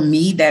for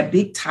me, that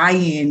big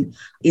tie-in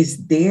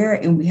is there,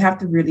 and we have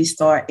to really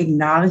start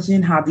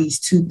acknowledging how these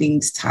two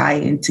things tie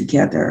in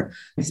together,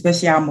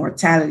 especially our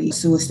mortality.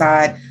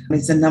 Suicide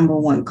is the number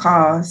one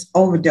cause.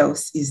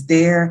 Overdose is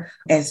there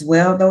as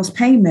well. Those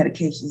pain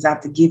medications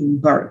after giving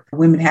birth,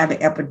 women having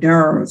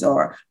epidurals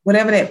or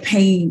whatever that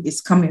pain is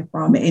coming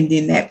from, and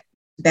then that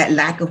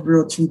lack of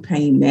real true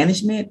pain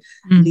management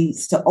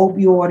leads to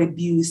opioid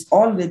abuse,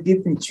 all of the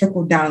different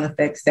trickle down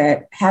effects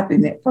that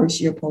happen that first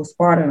year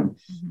postpartum.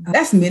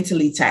 That's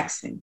mentally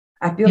taxing.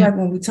 I feel like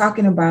when we're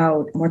talking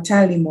about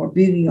mortality,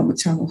 morbidity, or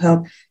maternal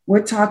health,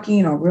 we're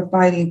talking or we're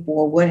fighting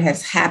for what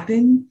has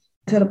happened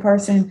to the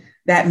person.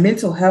 That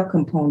mental health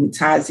component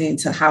ties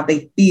into how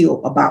they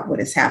feel about what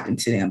has happened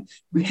to them.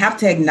 We have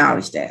to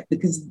acknowledge that,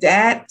 because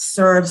that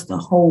serves the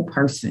whole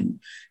person.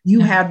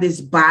 You have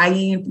this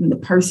buy-in from the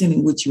person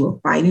in which you are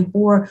fighting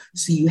for.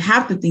 So you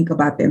have to think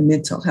about their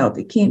mental health.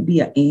 It can't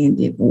be an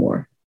and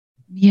or.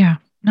 Yeah.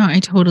 No, I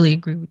totally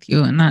agree with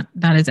you. And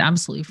that is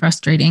absolutely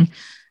frustrating.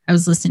 I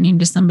was listening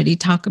to somebody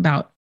talk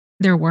about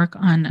their work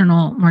on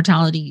maternal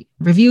mortality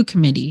review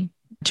committee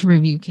to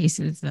review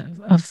cases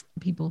of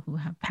people who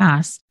have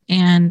passed.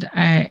 And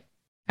I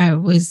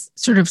was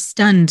sort of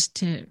stunned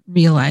to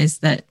realize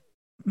that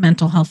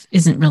mental health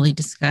isn't really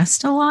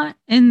discussed a lot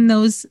in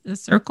those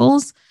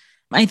circles.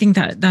 I think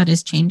that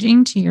is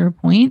changing, to your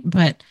point,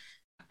 but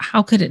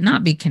how could it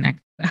not be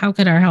connected? How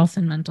could our health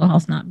and mental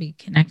health not be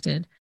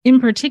connected? In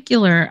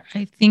particular,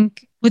 I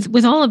think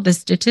with all of the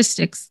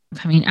statistics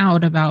coming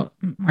out about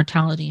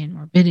mortality and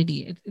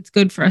morbidity, it's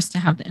good for us to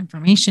have the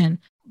information,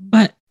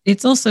 but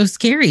it's also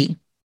scary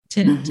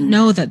to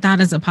know that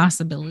is a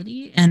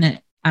possibility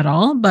and at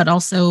all, but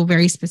also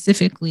very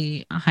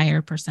specifically a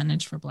higher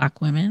percentage for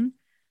Black women.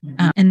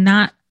 And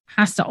that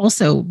has to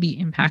also be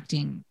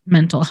impacting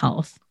mental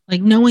health.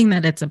 Like knowing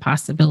that it's a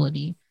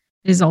possibility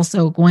is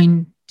also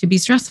going to be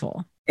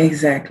stressful.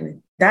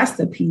 Exactly. That's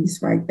the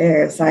piece right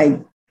there. It's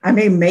like, I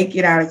may make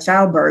it out of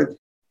childbirth,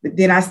 but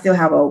then I still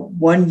have a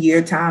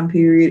 1-year time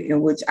period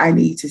in which I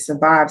need to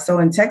survive. So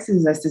in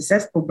Texas, a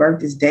successful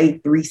birth is day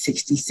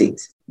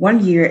 366.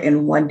 1 year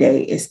and 1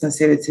 day is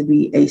considered to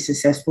be a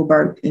successful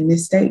birth in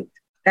this state.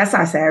 That's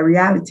our sad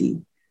reality.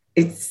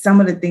 It's some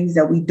of the things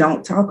that we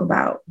don't talk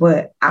about,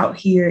 but out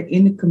here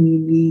in the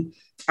community,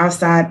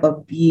 outside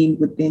of being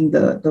within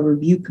the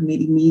review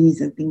committee meetings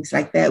and things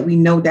like that, we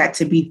know that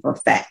to be for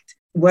fact.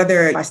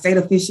 Whether our state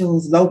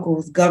officials,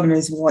 locals,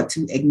 governors want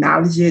to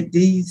acknowledge it,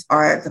 these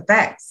are the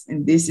facts.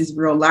 And this is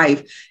real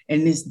life.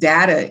 And this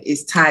data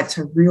is tied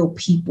to real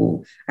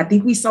people. I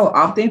think we so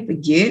often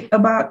forget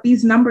about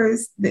these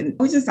numbers that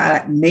we're just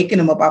like making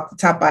them up off the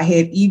top of our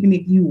head, even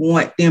if you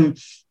want them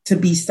to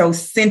be so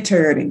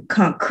centered and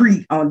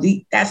concrete on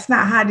that's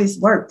not how this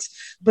works.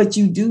 But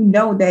you do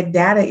know that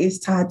data is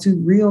tied to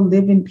real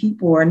living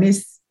people, or in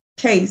this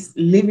case,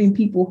 living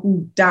people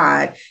who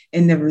died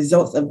and the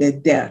results of their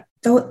death.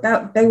 So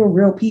they were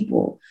real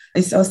people.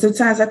 And so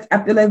sometimes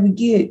I feel like we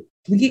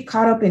get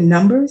caught up in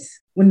numbers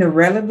when the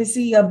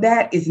relevancy of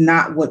that is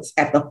not what's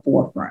at the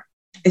forefront.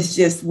 It's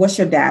just, what's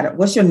your data?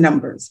 What's your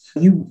numbers?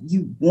 You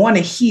want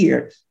to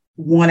hear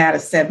 1 out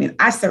of 7.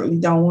 I certainly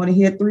don't want to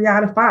hear 3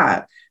 out of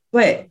 5.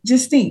 But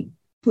just think,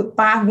 put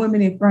 5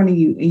 women in front of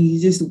you and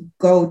you just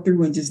go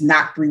through and just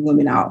knock 3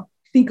 women off.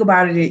 Think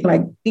about it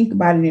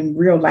in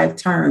real life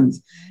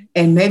terms.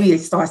 And maybe it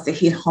starts to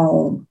hit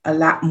home a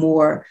lot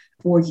more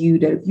for you,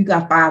 that if you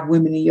got 5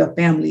 women in your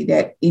family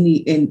that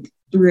and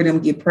 3 of them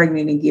get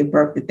pregnant and give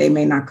birth, that they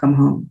may not come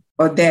home,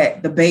 or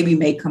that the baby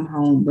may come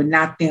home, but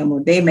not them,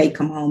 or they may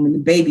come home and the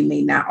baby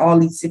may not, all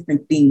these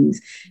different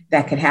things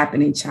that could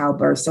happen in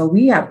childbirth. So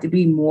we have to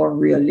be more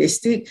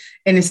realistic,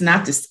 and it's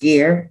not to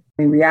scare.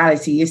 In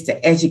reality, it's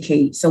to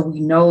educate. So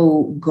we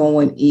know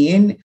going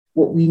in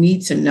what we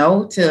need to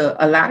know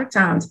to a lot of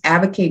times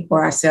advocate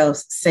for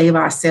ourselves, save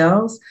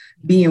ourselves,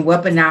 being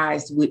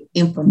weaponized with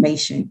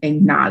information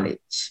and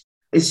knowledge.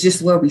 It's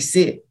just where we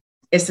sit.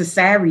 It's a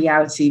sad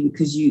reality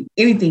because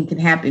anything can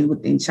happen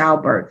within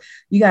childbirth.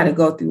 You got to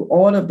go through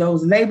all of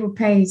those labor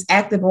pains,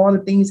 active all the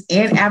things,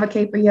 and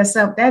advocate for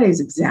yourself. That is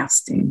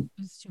exhausting.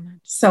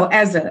 So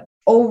as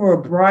over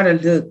a broader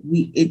look,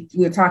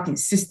 we're talking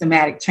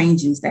systematic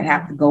changes that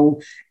have to go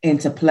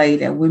into play,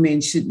 that women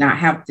should not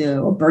have to,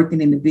 or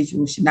birthing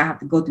individuals should not have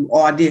to go through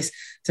all this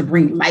to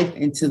bring life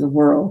into the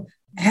world.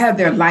 Have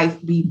their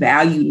life be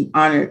valued and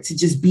honored to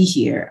just be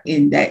here.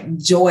 And that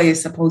joy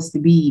is supposed to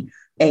be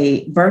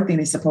birthing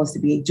is supposed to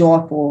be a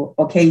joyful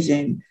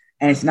occasion.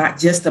 And it's not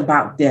just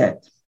about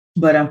death.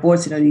 But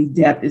unfortunately,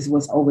 death is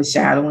what's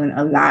overshadowing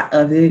a lot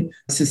of it,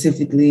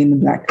 specifically in the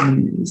Black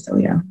community. So,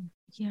 yeah.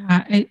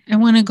 Yeah, I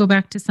want to go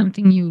back to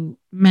something you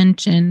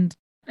mentioned.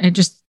 I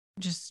just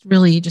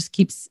really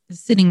keeps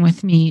sitting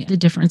with me, the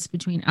difference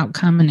between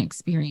outcome and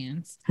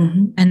experience.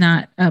 And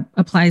that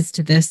applies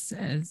to this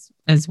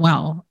as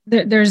well.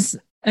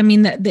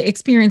 The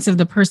experience of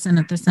the person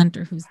at the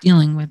center who's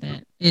dealing with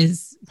it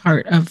is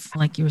part of,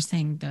 like you were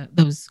saying,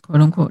 those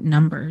quote unquote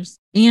numbers.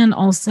 And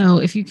also,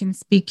 if you can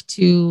speak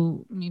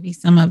to maybe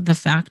some of the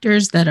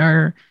factors that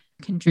are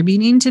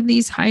contributing to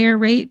these higher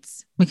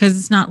rates, because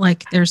it's not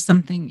like there's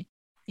something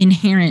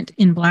inherent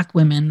in Black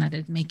women that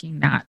is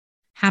making that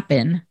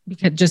happen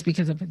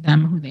because of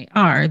them, who they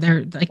are.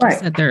 They're, like you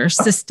said, there are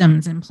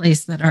systems in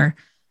place that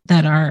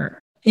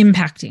are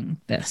impacting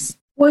this.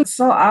 Well,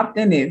 so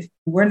often if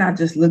we're not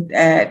just looked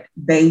at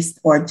based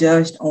or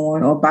judged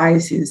on, or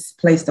biases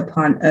placed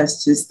upon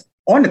us just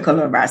on the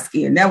color of our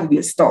skin, that would be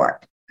a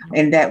start.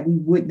 And that we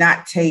would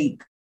not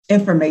take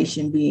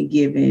information being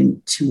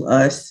given to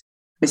us,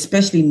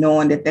 especially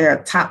knowing that there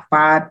are top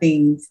 5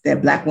 things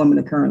that Black women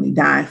are currently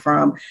dying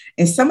from.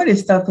 And some of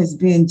this stuff has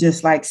been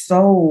just like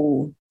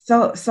so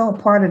a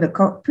part of the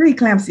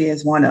preeclampsia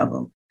is one of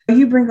them.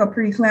 You bring up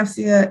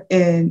preeclampsia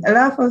and a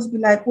lot of folks be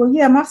like, well,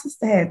 yeah, my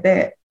sister had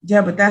that.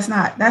 Yeah, but that's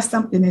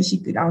something that she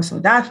could also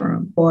die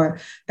from, or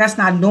that's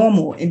not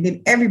normal. And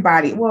then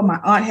everybody, well, my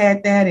aunt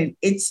had that, and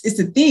it's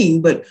a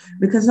thing, but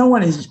because no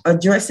one is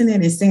addressing it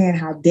and saying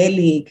how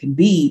deadly it can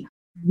be,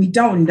 we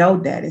don't know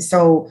that. And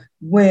so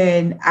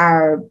when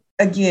our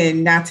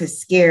again, not to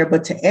scare,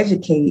 but to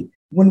educate.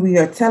 When we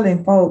are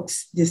telling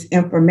folks this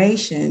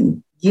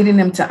information, getting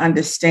them to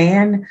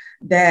understand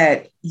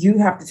that you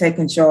have to take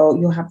control,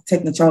 you'll have to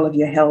take control of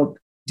your health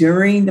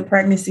during the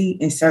pregnancy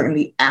and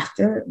certainly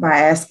after, by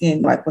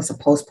asking like, what's a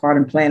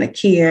postpartum plan of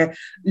care,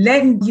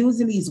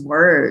 using these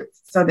words.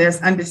 So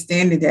there's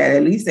understanding that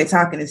at least they're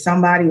talking to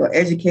somebody or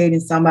educating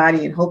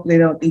somebody, and hopefully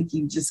they don't think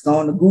you just go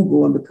on to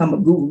Google and become a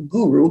Google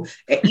guru.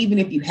 And even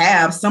if you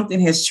have, something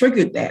has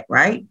triggered that,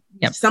 right?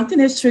 Yep. Something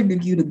has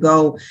triggered you to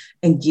go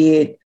and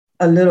get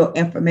a little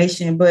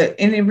information. But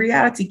in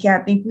reality,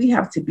 Kat, I think we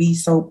have to be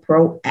so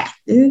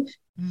proactive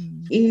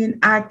in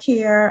our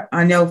care.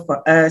 I know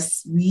for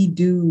us,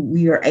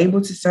 we are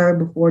able to serve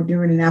before,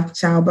 during, and after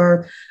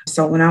childbirth.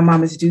 So when our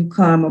mamas do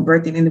come, or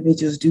birthing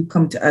individuals do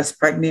come to us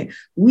pregnant,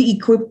 we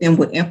equip them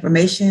with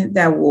information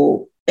that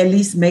will at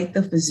least make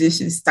the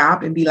physician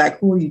stop and be like,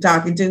 who are you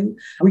talking to?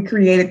 We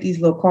created these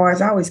little cards.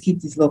 I always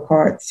keep these little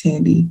cards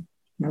handy,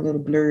 my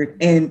little blurred.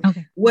 And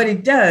what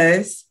it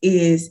does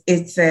is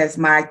it says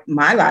my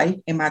life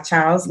and my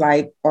child's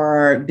life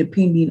are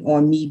depending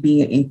on me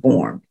being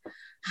informed.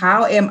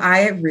 How am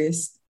I at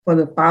risk for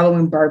the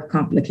following birth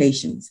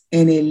complications?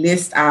 And it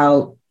lists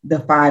out the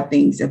 5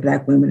 things that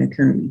Black women are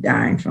currently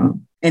dying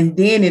from. And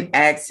then it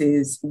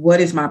asks, what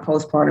is my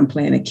postpartum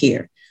plan of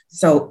care?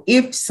 So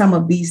if some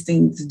of these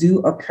things do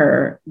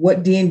occur,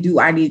 what then do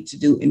I need to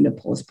do in the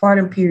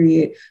postpartum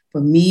period for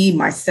me,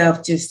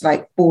 myself, just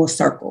like full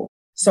circle?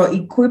 So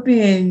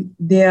equipping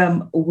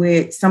them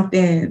with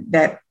something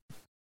that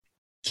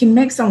can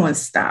make someone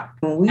stop.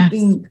 When we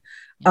think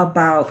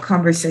about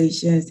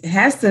conversations, it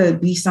has to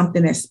be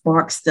something that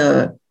sparks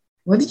the,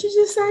 what did you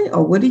just say?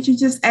 Or what did you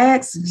just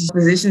ask?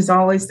 Physicians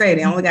always say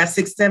they only got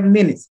 6-7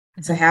 minutes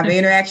to have an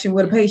interaction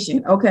with a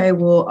patient. Okay,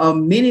 well, a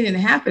minute and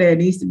a half of that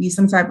needs to be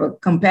some type of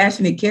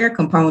compassionate care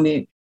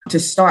component to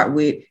start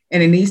with,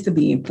 and it needs to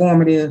be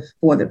informative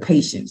for the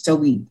patient.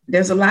 So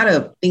there's a lot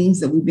of things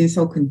that we've been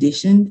so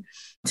conditioned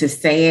to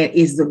say it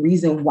is the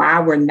reason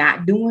why we're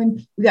not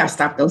doing. We got to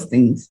stop those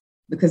things.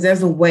 Because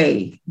there's a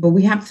way, but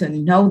we have to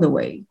know the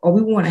way, or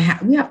we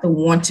have to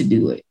want to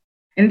do it.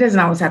 And it doesn't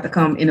always have to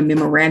come in a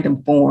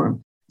memorandum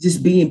form,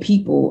 just being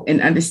people and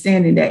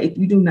understanding that if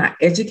you do not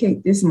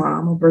educate this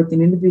mom or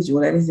birthing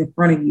individual that is in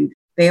front of you,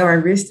 they are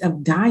at risk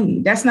of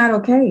dying. That's not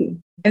okay.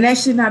 And that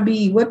should not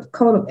be, what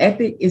code of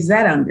ethic is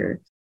that under?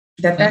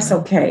 That's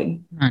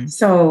okay. None.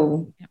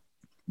 So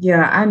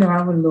yeah, I know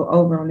I went a little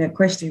over on that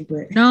question,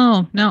 but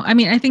no. I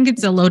mean, I think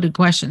it's a loaded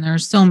question. There are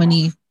so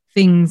many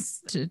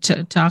things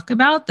to talk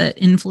about that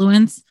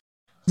influence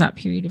that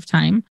period of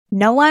time.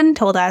 No one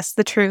told us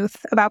the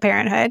truth about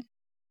parenthood.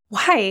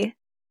 Why?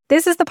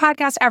 This is the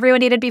podcast everyone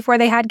needed before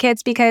they had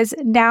kids, because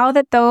now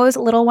that those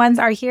little ones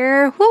are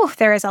here,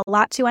 there is a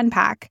lot to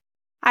unpack.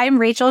 I'm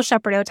Rachel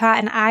Shepardota,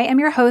 and I am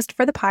your host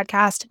for the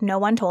podcast No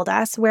One Told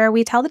Us, where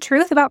we tell the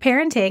truth about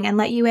parenting and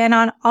let you in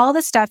on all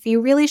the stuff you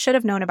really should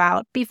have known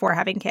about before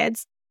having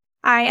kids.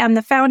 I am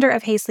the founder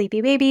of Hey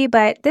Sleepy Baby,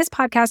 but this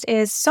podcast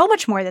is so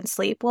much more than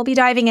sleep. We'll be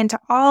diving into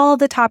all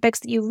the topics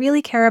that you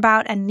really care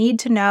about and need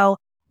to know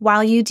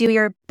while you do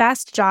your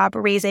best job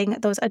raising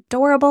those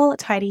adorable,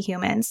 tiny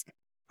humans.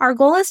 Our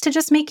goal is to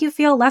just make you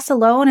feel less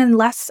alone and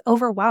less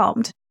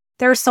overwhelmed.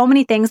 There are so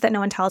many things that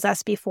no one tells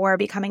us before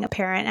becoming a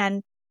parent,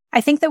 and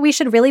I think that we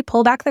should really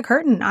pull back the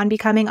curtain on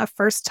becoming a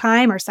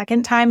first-time or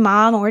second-time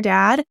mom or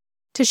dad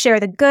to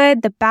share the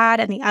good, the bad,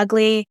 and the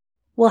ugly.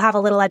 We'll have a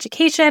little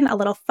education, a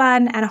little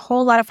fun, and a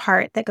whole lot of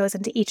heart that goes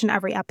into each and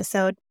every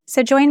episode.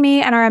 So join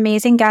me and our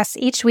amazing guests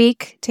each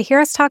week to hear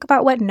us talk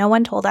about what no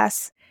one told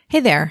us. Hey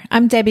there,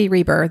 I'm Debbie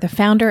Reber, the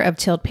founder of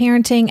Tilt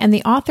Parenting and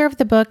the author of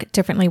the book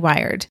Differently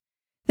Wired.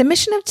 The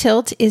mission of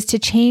Tilt is to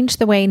change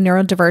the way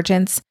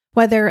neurodivergence,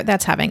 whether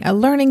that's having a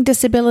learning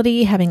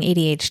disability, having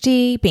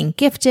ADHD, being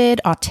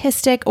gifted,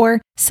 autistic,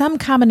 or some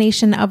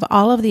combination of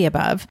all of the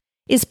above,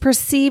 is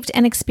perceived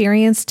and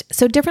experienced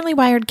so differently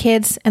wired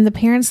kids and the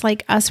parents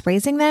like us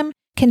raising them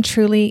can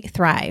truly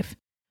thrive.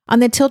 On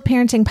the Tilt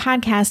Parenting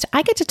podcast,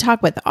 I get to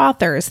talk with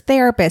authors,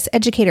 therapists,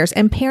 educators,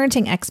 and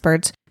parenting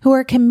experts who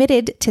are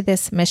committed to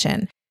this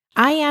mission.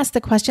 I ask the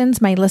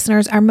questions my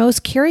listeners are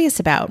most curious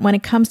about when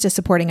it comes to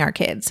supporting our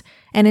kids.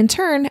 And in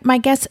turn, my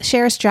guests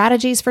share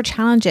strategies for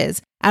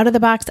challenges,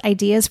 out-of-the-box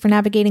ideas for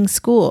navigating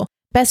school,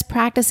 best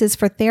practices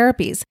for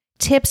therapies,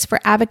 tips for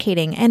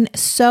advocating, and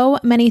so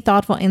many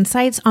thoughtful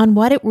insights on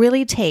what it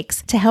really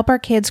takes to help our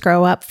kids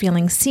grow up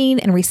feeling seen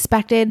and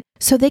respected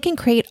so they can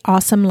create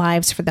awesome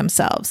lives for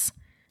themselves.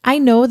 I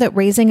know that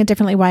raising a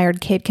differently wired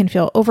kid can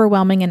feel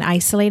overwhelming and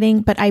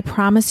isolating, but I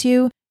promise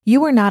you,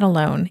 you are not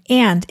alone,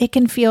 and it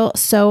can feel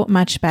so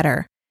much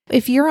better.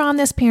 If you're on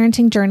this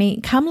parenting journey,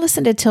 come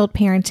listen to Tilt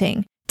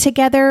Parenting.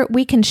 Together,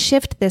 we can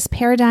shift this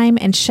paradigm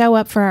and show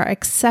up for our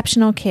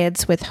exceptional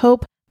kids with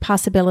hope,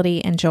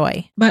 possibility, and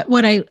joy. But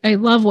what I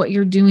love what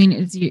you're doing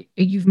is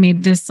you've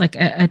made this like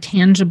a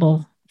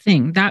tangible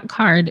thing. That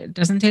card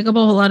doesn't take up a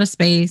whole lot of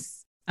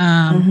space,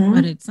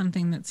 but it's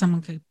something that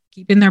someone could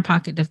keep in their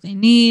pocket if they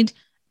need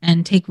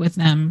and take with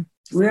them.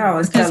 We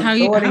always tell them,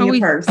 throw it in your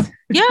purse.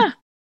 Yeah.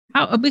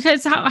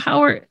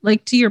 How are,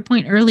 like, to your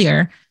point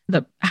earlier,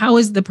 how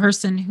is the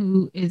person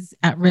who is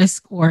at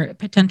risk or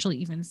potentially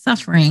even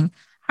suffering,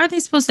 how are they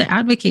supposed to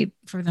advocate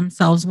for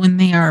themselves when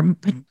they are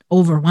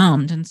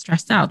overwhelmed and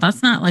stressed out?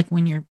 That's not like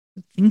when you're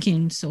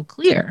thinking so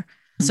clear.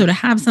 So to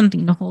have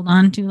something to hold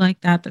on to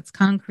like that, that's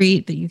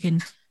concrete, that you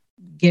can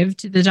give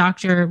to the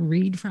doctor,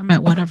 read from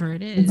it, whatever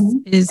it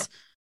is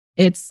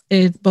it's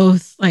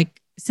both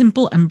like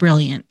simple and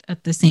brilliant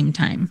at the same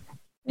time.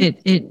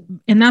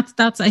 And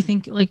that's I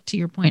think, like, to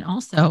your point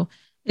also,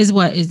 is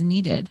what is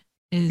needed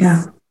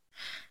is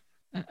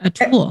a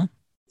tool.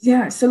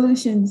 Yeah,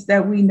 solutions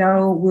that we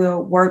know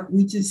will work.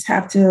 We just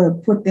have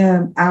to put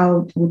them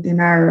out within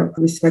our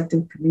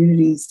respective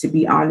communities, to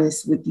be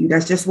honest with you.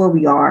 That's just where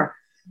we are.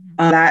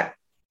 A lot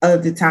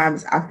of the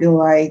times I feel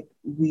like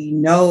we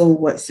know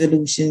what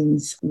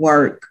solutions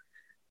work.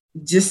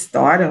 Just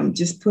start them,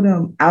 just put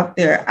them out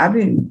there. I've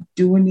been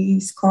doing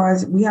these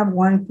cards. We have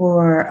one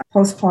for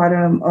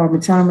postpartum or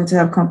maternal mental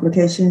health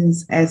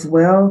complications as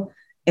well.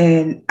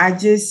 And I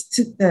just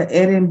took the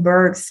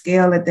Edinburgh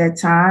scale at that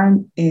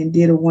time and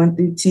did a 1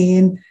 through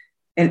 10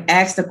 and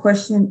asked a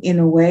question in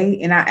a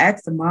way. And I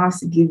asked the moms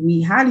to give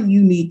me, how do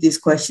you need this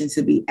question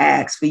to be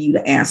asked for you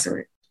to answer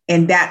it?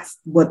 And that's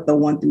what the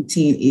 1 through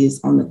 10 is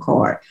on the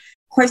card.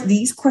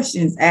 These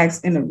questions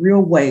asked in a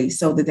real way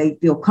so that they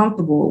feel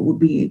comfortable with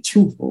being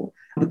truthful,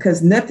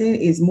 because nothing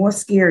is more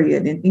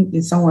scarier than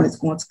thinking someone is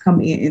going to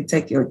come in and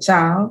take your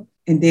child,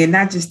 and then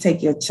not just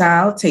take your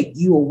child, take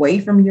you away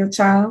from your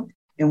child,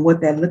 and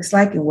what that looks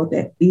like and what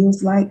that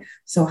feels like.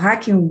 So how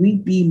can we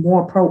be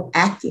more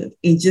proactive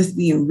in just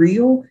being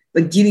real,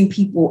 but getting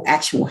people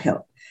actual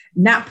help,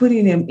 not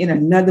putting them in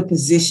another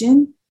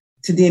position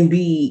to then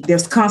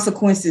there's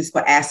consequences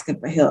for asking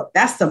for help.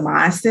 That's the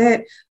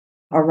mindset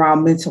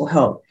around mental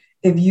health.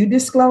 If you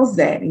disclose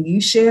that and you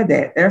share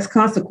that, there's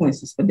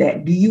consequences for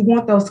that. Do you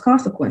want those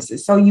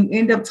consequences? So you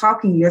end up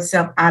talking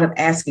yourself out of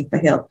asking for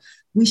help.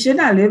 We should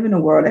not live in a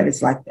world that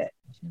is like that.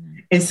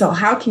 And so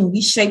how can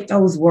we shape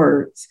those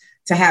words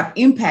to have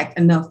impact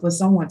enough for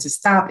someone to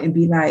stop and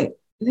be like,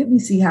 let me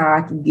see how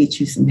I can get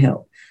you some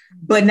help,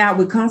 but not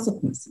with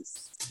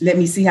consequences. Let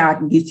me see how I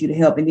can get you the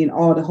help. And then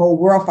the whole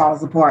world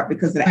falls apart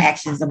because of the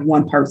actions of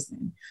one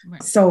person.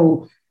 Right.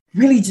 So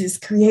really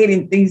just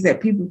creating things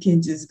that people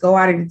can just go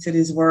out into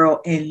this world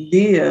and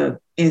live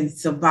and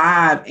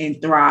survive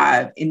and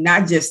thrive, and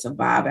not just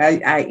survive.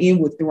 I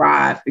end with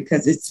thrive,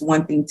 because it's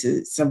one thing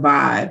to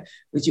survive,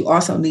 but you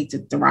also need to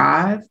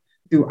thrive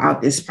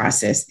throughout this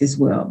process as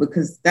well,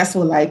 because that's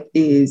what life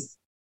is.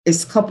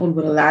 It's coupled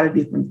with a lot of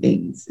different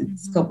things.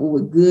 It's coupled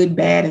with good,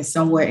 bad, and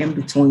somewhere in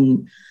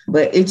between.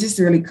 But it just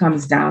really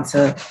comes down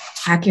to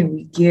how can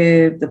we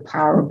give the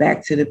power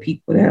back to the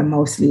people that are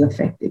mostly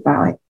affected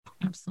by it.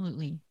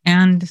 Absolutely.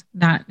 And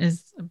that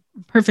is a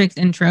perfect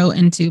intro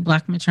into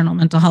Black Maternal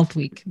Mental Health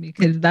Week,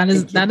 because that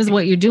is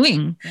what you're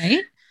doing,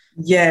 right?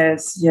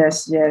 Yes. Yeah,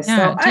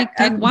 so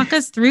walk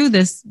us through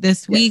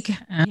this week.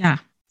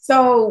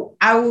 So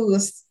I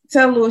was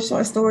tell a little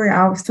short story.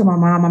 I always tell my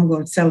mom I'm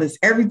going to tell this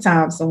every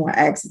time someone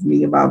asks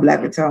me about Black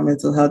Maternal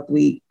Mental Health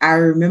Week. I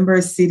remember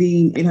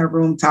sitting in her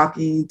room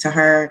talking to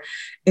her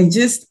and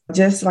just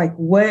like,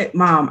 what,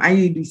 Mom, I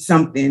need to do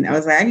something. I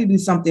was like, I need to do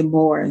something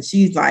more. And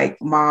she's like,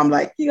 Mom,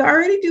 like, you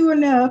already do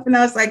enough. And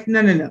I was like,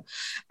 no.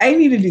 I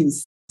need to do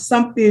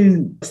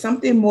something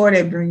more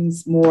that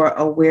brings more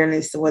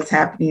awareness to what's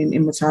happening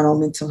in maternal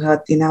mental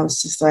health. And I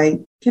was just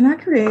like, can I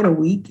create a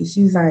week? And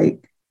she's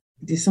like,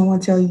 did someone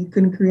tell you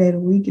couldn't create a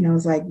week? And I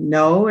was like,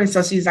 no. And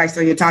so she's like,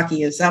 so you're talking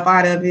yourself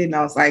out of it? And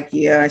I was like,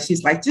 yeah. And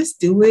she's like, just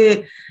do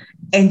it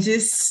and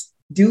just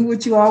do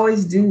what you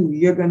always do.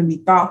 You're going to be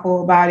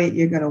thoughtful about it.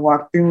 You're going to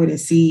walk through it and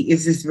see,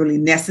 is this really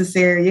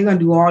necessary? You're going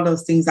to do all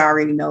those things I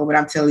already know, but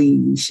I'm telling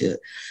you should.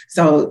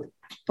 So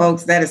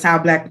folks, that is how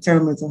Black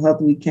Maternal Mental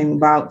Health Week came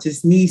about.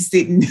 Just me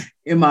sitting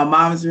in my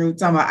mom's room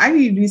talking about, I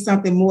need to do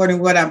something more than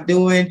what I'm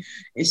doing.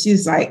 And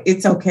she's like,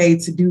 it's okay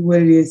to do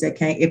what it is if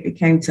it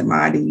came to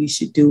mind, then you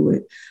should do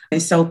it.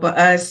 And so for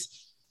us,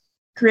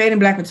 creating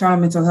Black Maternal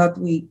Mental Health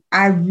Week,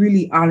 I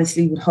really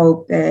honestly would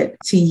hope that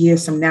 10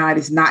 years from now, it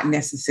is not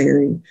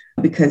necessary,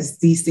 because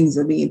these things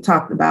are being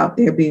talked about,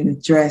 they're being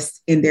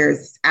addressed, and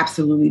there's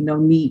absolutely no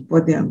need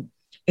for them.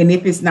 And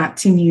if it's not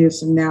 10 years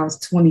from now, it's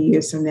 20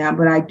 years from now.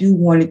 But I do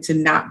want it to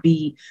not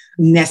be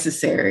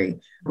necessary.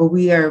 But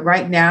we are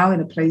right now in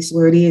a place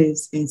where it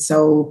is. And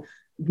so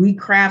we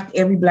craft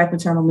every Black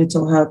Maternal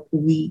Mental Health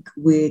Week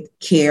with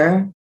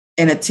care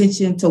and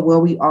attention to where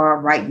we are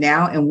right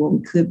now and where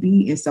we could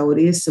be. And so it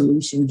is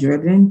solution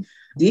driven.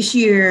 This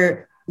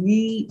year,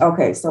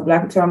 so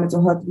Black Maternal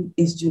Mental Health Week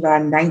is July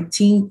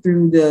 19th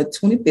through the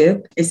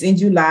 25th. It's in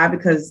July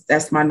because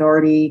that's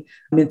Minority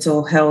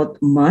Mental Health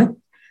Month.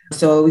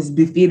 So it was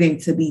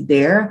befitting to be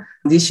there.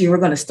 This year, we're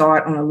going to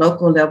start on a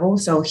local level.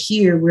 So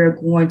here, we're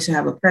going to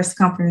have a press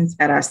conference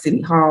at our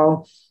city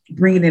hall,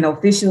 bringing in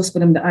officials for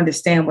them to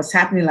understand what's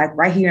happening, like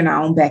right here in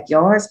our own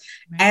backyards,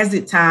 as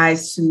it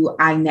ties to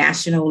our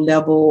national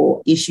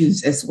level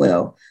issues as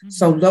well. Mm-hmm.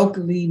 So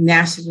locally,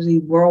 nationally,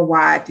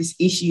 worldwide, this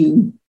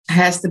issue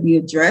has to be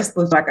addressed.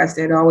 But like I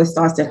said, it always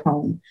starts at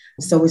home.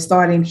 So we're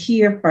starting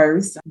here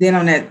first. Then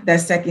on that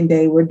second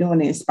day, we're doing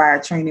the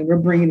Inspire training. We're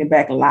bringing it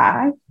back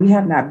live. We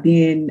have not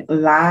been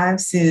live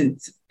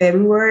since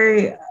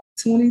February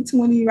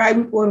 2020, right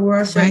before the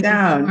world shut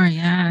down.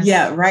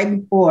 Yeah, right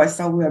before.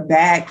 So we're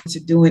back to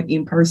doing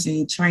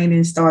in-person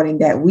training starting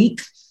that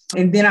week.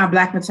 And then our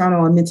Black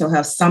Maternal and Mental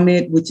Health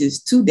Summit, which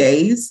is 2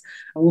 days,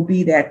 will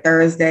be that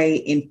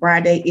Thursday and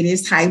Friday. It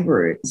is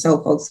hybrid,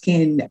 so folks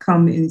can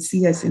come and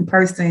see us in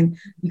person.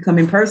 You come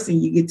in person,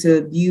 you get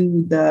to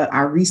view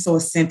our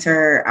resource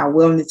center, our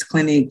wellness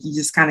clinic. You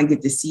just kind of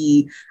get to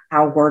see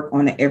our work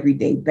on an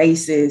everyday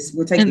basis.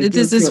 We're taking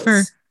this is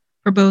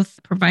for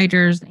both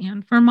providers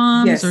and for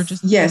moms? Yes, or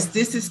just yes,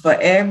 this is for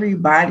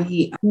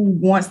everybody who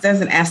wants.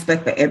 There's an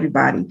aspect for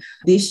everybody.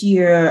 This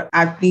year,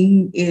 our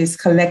theme is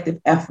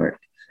collective effort.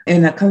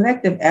 And a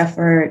collective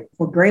effort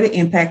for greater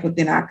impact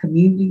within our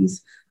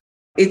communities.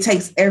 It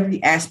takes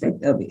every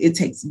aspect of it. It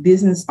takes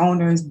business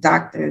owners,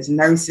 doctors,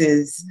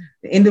 nurses,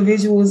 the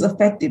individuals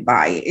affected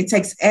by it. It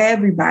takes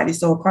everybody.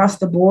 So across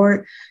the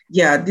board,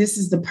 this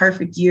is the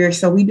perfect year.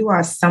 So we do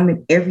our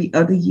summit every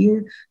other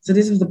year. So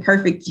this was the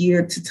perfect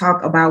year to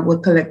talk about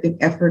what collective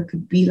effort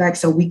could be like,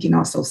 so we can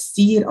also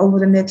see it over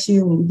the next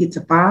year when we get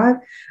to 5,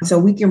 so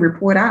we can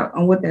report out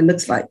on what that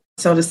looks like.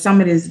 So the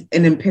summit is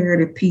an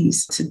imperative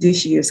piece to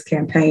this year's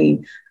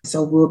campaign.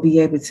 So we'll be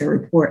able to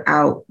report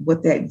out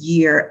what that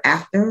year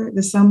after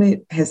the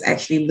summit has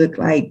actually looked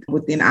like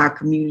within our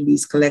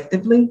communities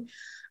collectively.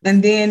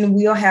 And then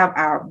we'll have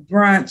our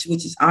brunch,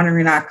 which is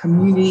honoring our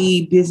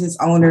community, business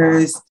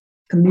owners,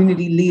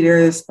 community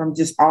leaders from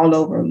just all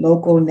over,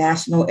 local,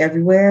 national,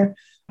 everywhere.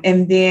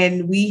 And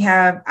then we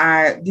have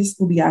this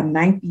will be our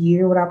 9th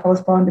year with our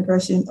postpartum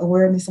depression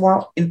awareness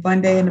walk and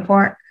fun day in the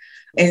park.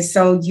 And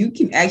so you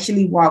can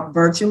actually walk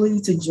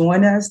virtually to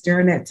join us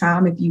during that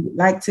time if you would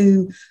like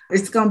to.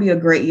 It's going to be a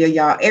great year,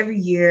 y'all. Every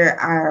year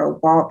our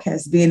walk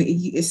has been,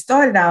 it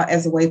started out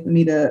as a way for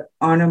me to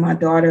honor my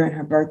daughter and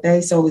her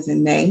birthday. So it was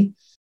in May.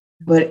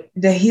 But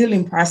the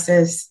healing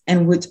process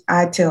in which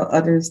I tell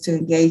others to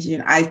engage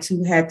in, I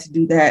too had to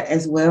do that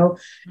as well.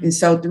 And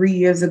so 3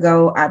 years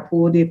ago, I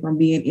pulled it from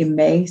being in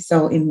May.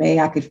 So in May,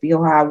 I could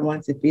feel how I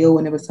wanted to feel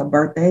when it was her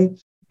birthday.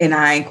 And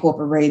I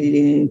incorporated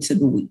it into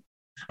the week.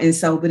 And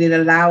so, but it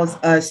allows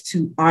us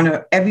to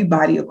honor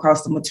everybody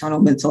across the maternal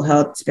mental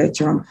health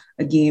spectrum.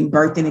 Again,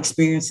 birthing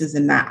experiences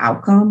and not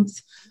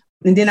outcomes.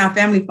 And then our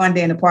family fun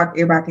day in the park,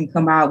 everybody can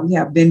come out. We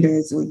have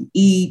vendors where you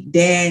eat,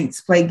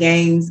 dance, play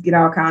games, get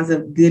all kinds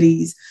of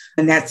goodies.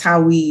 And that's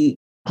how we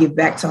give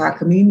back to our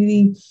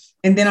community.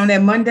 And then on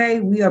that Monday,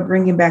 we are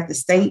bringing back the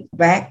state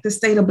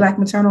of Black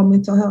maternal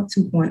mental health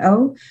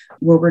 2.0,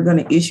 where we're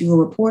going to issue a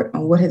report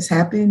on what has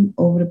happened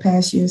over the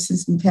past year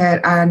since we've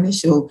had our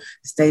initial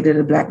State of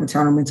the Black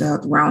maternal mental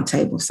health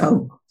roundtable.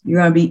 So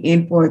you're going to be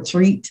in for a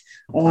treat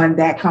on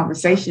that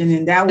conversation.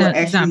 And that will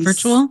actually... Is that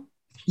virtual?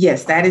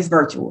 Yes, that is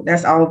virtual.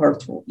 That's all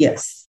virtual.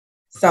 Yes.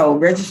 So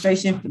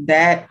registration for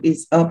that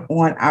is up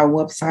on our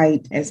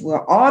website as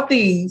well. All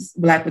things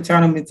Black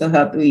Maternal Mental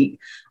Health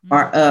Week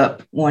are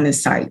up on the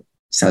site.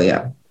 So,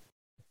 yeah.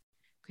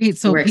 Great.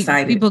 So we're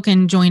excited. People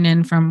can join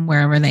in from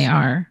wherever they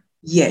are.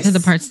 Yes. To the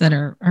parts that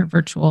are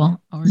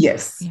virtual.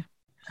 Yes. Yeah.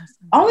 Awesome.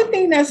 Only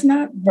thing that's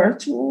not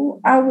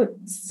virtual, I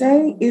would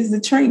say, is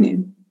the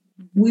training.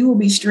 We will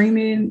be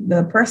streaming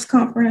the press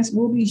conference.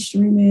 We'll be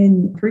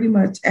streaming pretty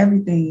much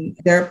everything.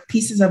 There are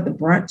pieces of the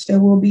brunch that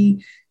will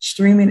be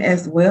streaming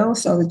as well.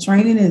 So the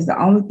training is the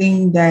only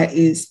thing that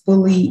is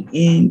fully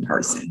in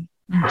person.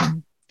 Mm-hmm.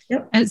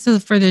 Yep. And so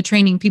for the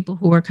training, people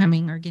who are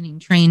coming are getting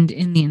trained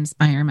in the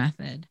Inspire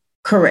method.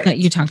 Correct. That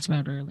you talked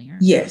about earlier.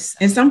 Yes.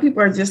 And some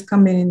people are just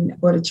coming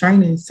for the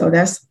training. So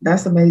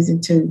that's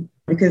amazing too,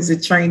 because the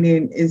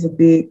training is a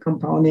big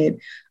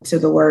component to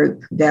the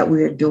work that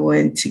we're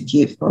doing to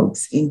get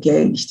folks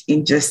engaged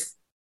in just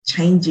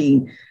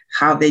changing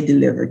how they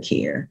deliver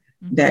care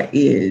that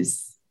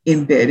is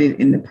embedded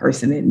in the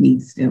person that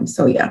needs them.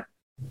 So, yeah.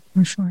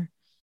 For sure.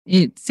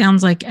 It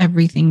sounds like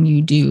everything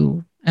you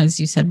do,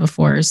 as you said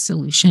before, is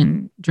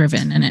solution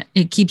driven, and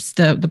it keeps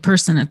the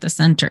person at the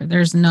center.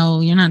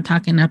 You're not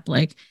talking up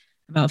like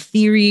about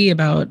theory,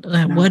 about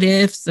what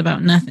ifs,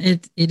 about nothing.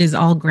 It is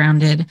all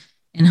grounded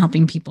in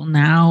helping people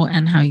now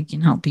and how you can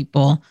help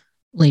people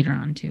later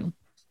on too.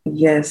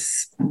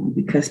 Yes,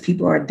 because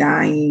people are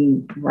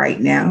dying right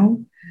now.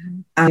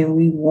 And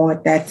we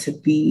want that to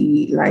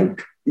be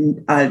like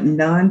a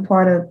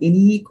non-part of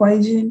any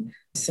equation.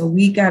 So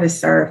we got to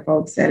serve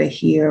folks that are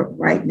here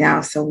right now,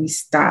 so we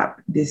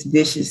stop this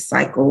vicious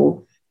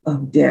cycle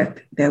of death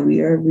that we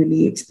are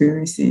really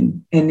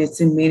experiencing. And it's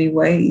in many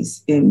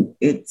ways, and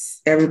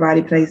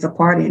everybody plays a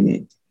part in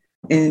it.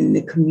 And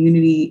the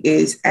community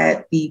is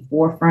at the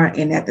forefront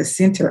and at the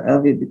center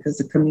of it, because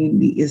the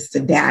community is the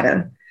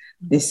data.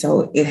 And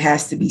so it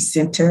has to be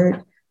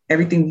centered.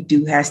 Everything we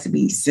do has to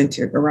be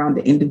centered around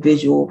the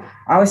individual.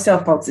 I always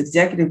tell folks,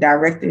 executive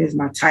director is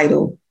my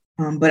title,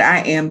 but I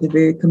am the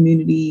very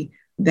community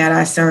that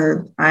I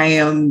serve. I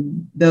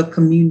am the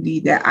community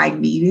that I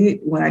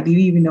needed when I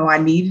didn't even know I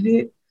needed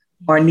it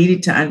or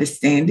needed to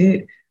understand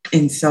it.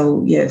 And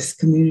so, yes,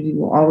 community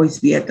will always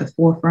be at the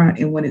forefront.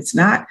 And when it's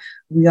not,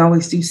 we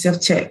always do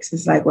self-checks.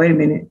 It's like, wait a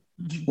minute,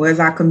 where's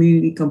our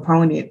community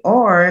component?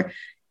 Or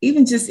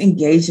even just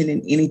engaging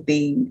in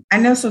anything. I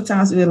know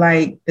sometimes we're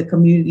like the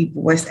community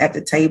voice at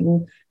the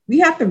table. We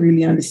have to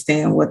really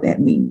understand what that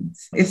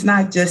means. It's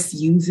not just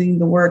using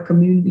the word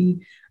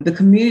community. The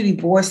community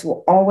voice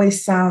will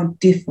always sound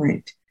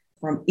different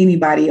from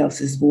anybody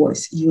else's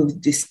voice. You'll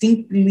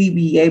distinctly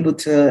be able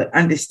to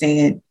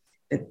understand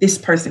that this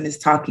person is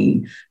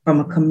talking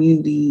from a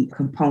community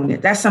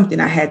component. That's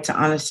something I had to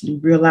honestly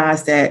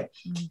realize, that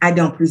I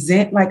don't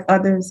present like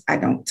others. I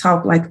don't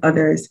talk like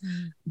others.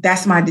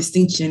 That's my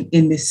distinction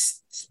in this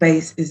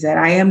space, is that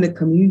I am the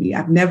community.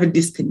 I've never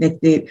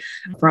disconnected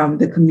from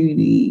the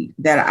community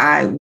that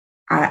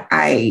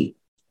I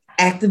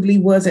actively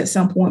was at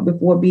some point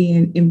before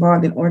being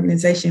involved in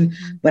organization,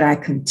 but I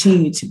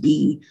continue to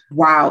be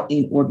while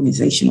in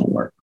organizational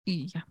work.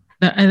 Yeah,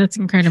 that's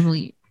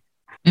incredibly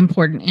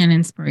important and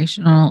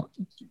inspirational.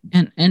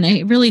 And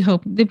I really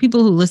hope the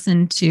people who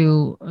listen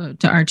to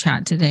our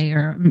chat today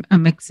are a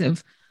mix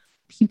of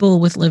people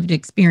with lived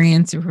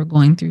experience who are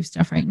going through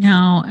stuff right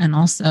now, and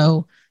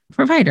also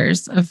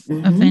providers of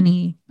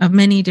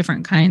many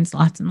different kinds,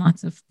 lots and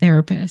lots of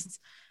therapists.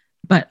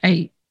 But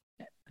I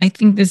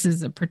think this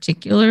is a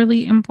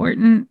particularly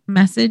important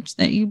message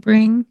that you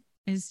bring,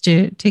 is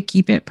to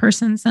keep it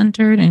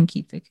person-centered and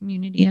keep the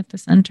community at the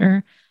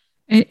center.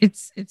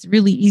 It's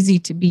really easy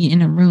to be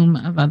in a room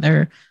of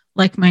other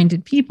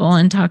like-minded people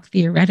and talk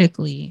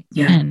theoretically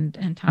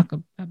and talk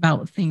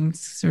about things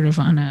sort of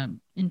on a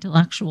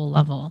intellectual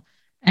level,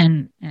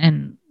 and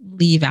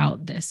leave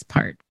out this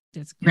part,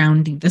 this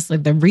grounding, this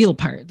like the real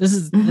part. This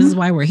is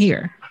why we're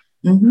here.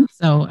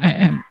 So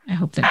I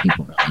hope that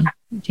people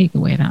really take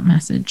away that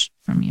message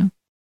from you.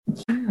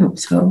 I hope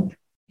so.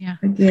 Yeah.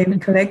 Again,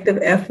 collective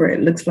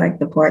effort looks like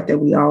the part that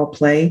we all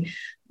play,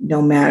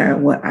 no matter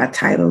what our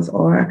titles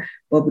are.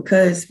 But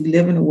because we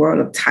live in a world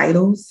of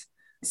titles,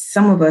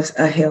 some of us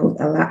are held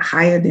a lot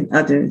higher than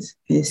others.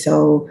 And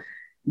so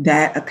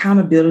that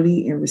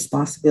accountability and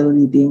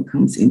responsibility then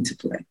comes into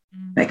play.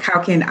 Like,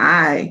 how can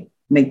I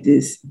make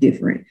this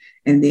different?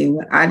 And then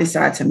when I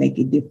decide to make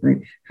it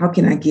different, how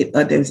can I get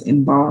others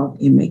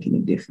involved in making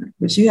it different?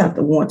 But you have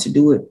to want to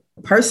do it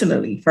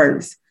personally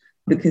first,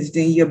 because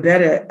then you're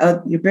better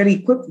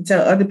equipped to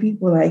tell other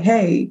people, like,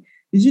 hey,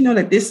 did you know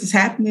that this is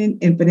happening?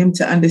 And for them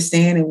to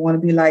understand and want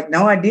to be like,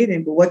 no, I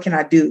didn't, but what can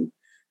I do?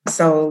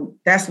 So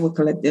that's what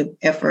collective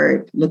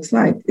effort looks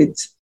like.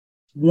 It's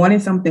wanting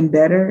something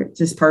better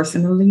just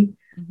personally,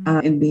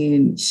 and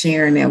then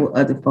sharing that with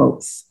other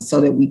folks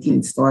so that we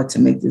can start to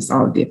make this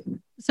all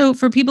different. So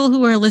for people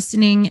who are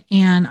listening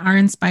and are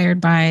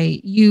inspired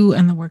by you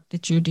and the work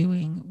that you're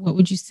doing, what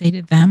would you say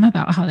to them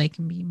about how they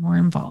can be more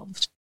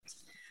involved?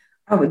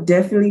 I would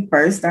definitely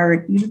first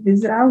direct you to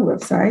visit our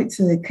website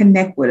to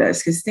connect with us,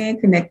 because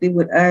staying connected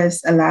with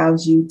us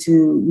allows you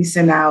we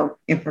send out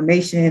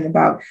information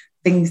about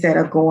things that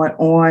are going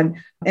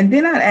on. And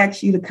then I'd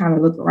ask you to kind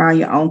of look around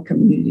your own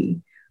community,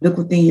 look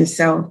within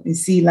yourself and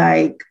see,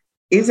 like,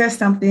 is there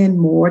something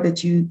more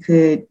that you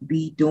could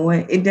be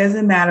doing? It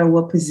doesn't matter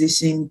what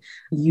position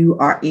you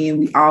are in.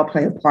 We all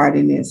play a part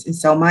in this. And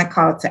so my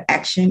call to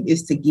action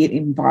is to get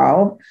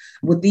involved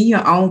within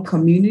your own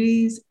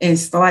communities and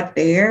start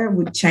there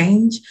with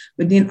change,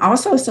 but then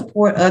also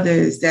support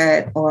others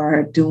that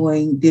are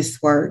doing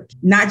this work,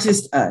 not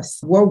just us.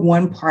 We're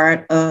one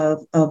part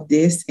of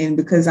this. And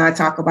because I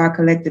talk about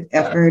collective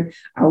effort,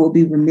 I will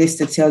be remiss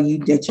to tell you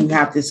that you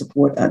have to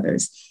support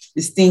others.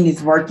 This thing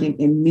is working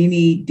in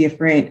many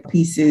different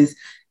pieces,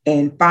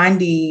 and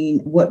finding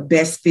what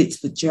best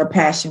fits with your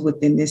passion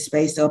within this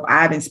space. So if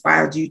I've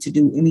inspired you to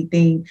do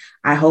anything,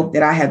 I hope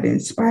that I have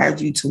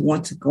inspired you to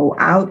want to go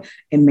out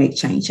and make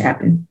change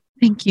happen.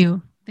 Thank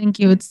you. Thank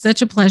you. It's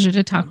such a pleasure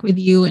to talk with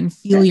you and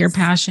feel your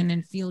passion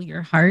and feel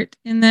your heart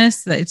in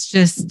this. It's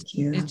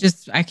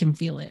just, I can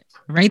feel it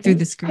right through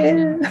the screen.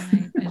 And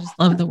I just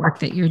love the work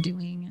that you're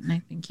doing. And I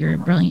think you're a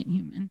brilliant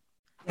human.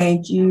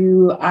 Thank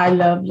you. I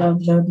love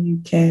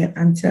you, Kat.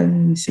 I'm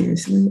telling you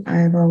seriously, I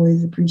have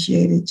always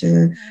appreciated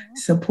your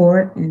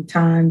support in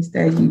times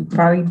that you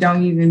probably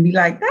don't even be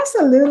like, that's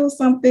a little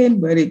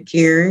something, but it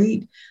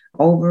carried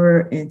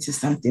over into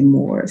something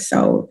more.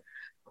 So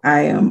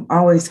I am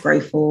always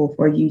grateful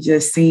for you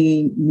just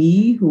seeing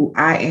me, who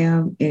I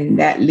am, and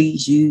that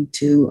leads you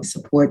to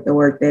support the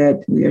work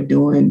that we are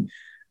doing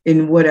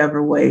in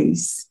whatever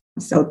ways.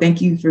 So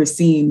thank you for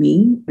seeing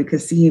me,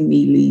 because seeing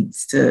me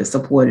leads to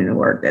supporting the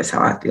work. That's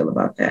how I feel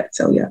about that.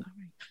 So yeah,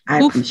 I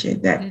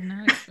appreciate that. I did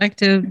not expect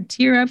to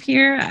tear up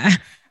here.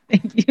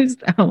 Thank you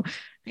so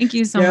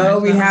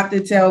much. We have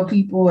to tell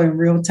people in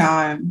real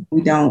time.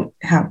 We don't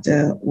have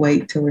to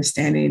wait till we're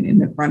standing in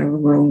the front of a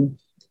room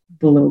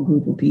full of a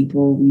group of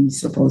people. We're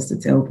supposed to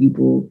tell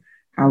people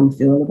how we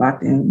feel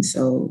about them.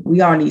 So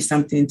we all need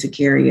something to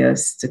carry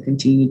us to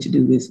continue to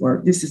do this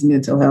work. This is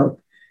mental health.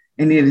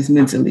 And it is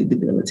mentally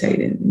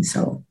debilitating. And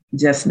so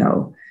just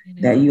know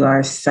that you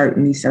are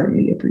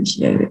certainly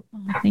appreciated.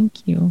 Oh,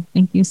 thank you.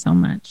 Thank you so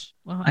much.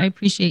 Well, I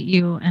appreciate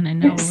you. And I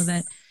know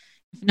that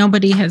If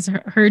nobody has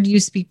heard you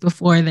speak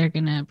before, they're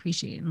going to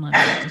appreciate and love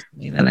you just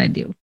the way that I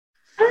do.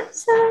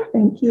 Awesome.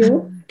 Thank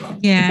you.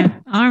 Yeah.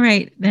 All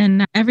right.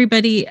 Then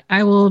everybody,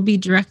 I will be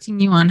directing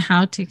you on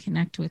how to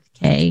connect with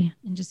Kay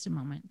in just a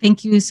moment.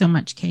 Thank you so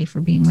much, Kay,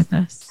 for being with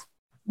us.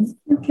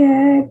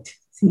 Okay.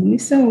 See you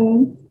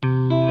soon.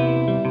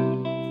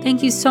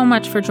 Thank you so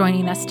much for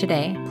joining us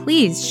today.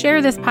 Please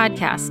share this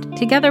podcast.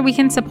 Together we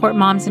can support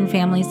moms and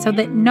families so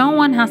that no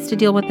one has to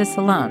deal with this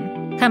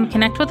alone. Come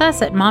connect with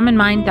us at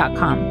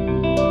momandmind.com.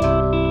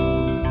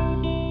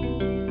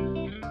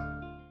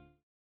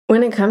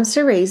 When it comes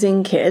to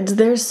raising kids,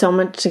 there's so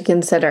much to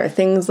consider.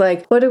 Things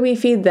like, what do we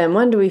feed them?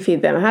 When do we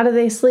feed them? How do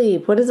they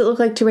sleep? What does it look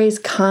like to raise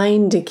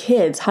kind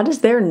kids? How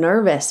does their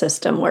nervous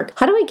system work?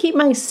 How do I keep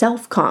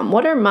myself calm?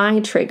 What are my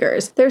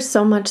triggers? There's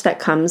so much that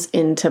comes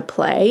into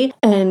play,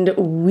 and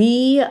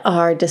we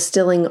are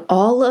distilling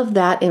all of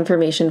that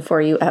information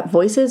for you at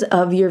Voices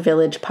of Your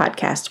Village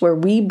podcast, where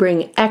we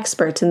bring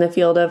experts in the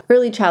field of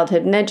early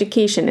childhood and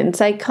education and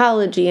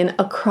psychology and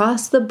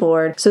across the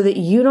board so that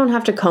you don't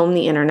have to comb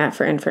the internet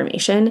for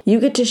information. You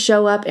get to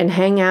show up and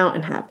hang out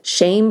and have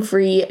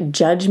shame-free,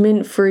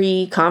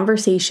 judgment-free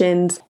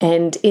conversations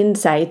and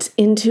insights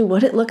into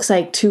what it looks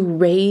like to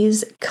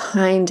raise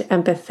kind,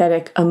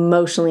 empathetic,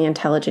 emotionally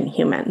intelligent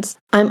humans.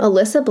 I'm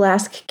Alyssa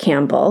Blask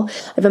Campbell.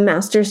 I have a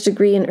master's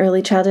degree in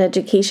early childhood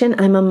education.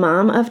 I'm a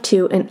mom of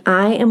 2, and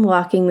I am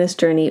walking this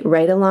journey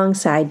right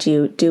alongside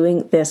you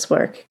doing this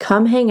work.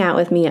 Come hang out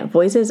with me at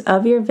Voices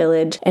of Your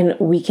Village, and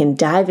we can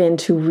dive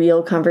into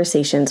real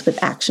conversations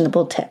with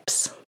actionable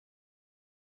tips.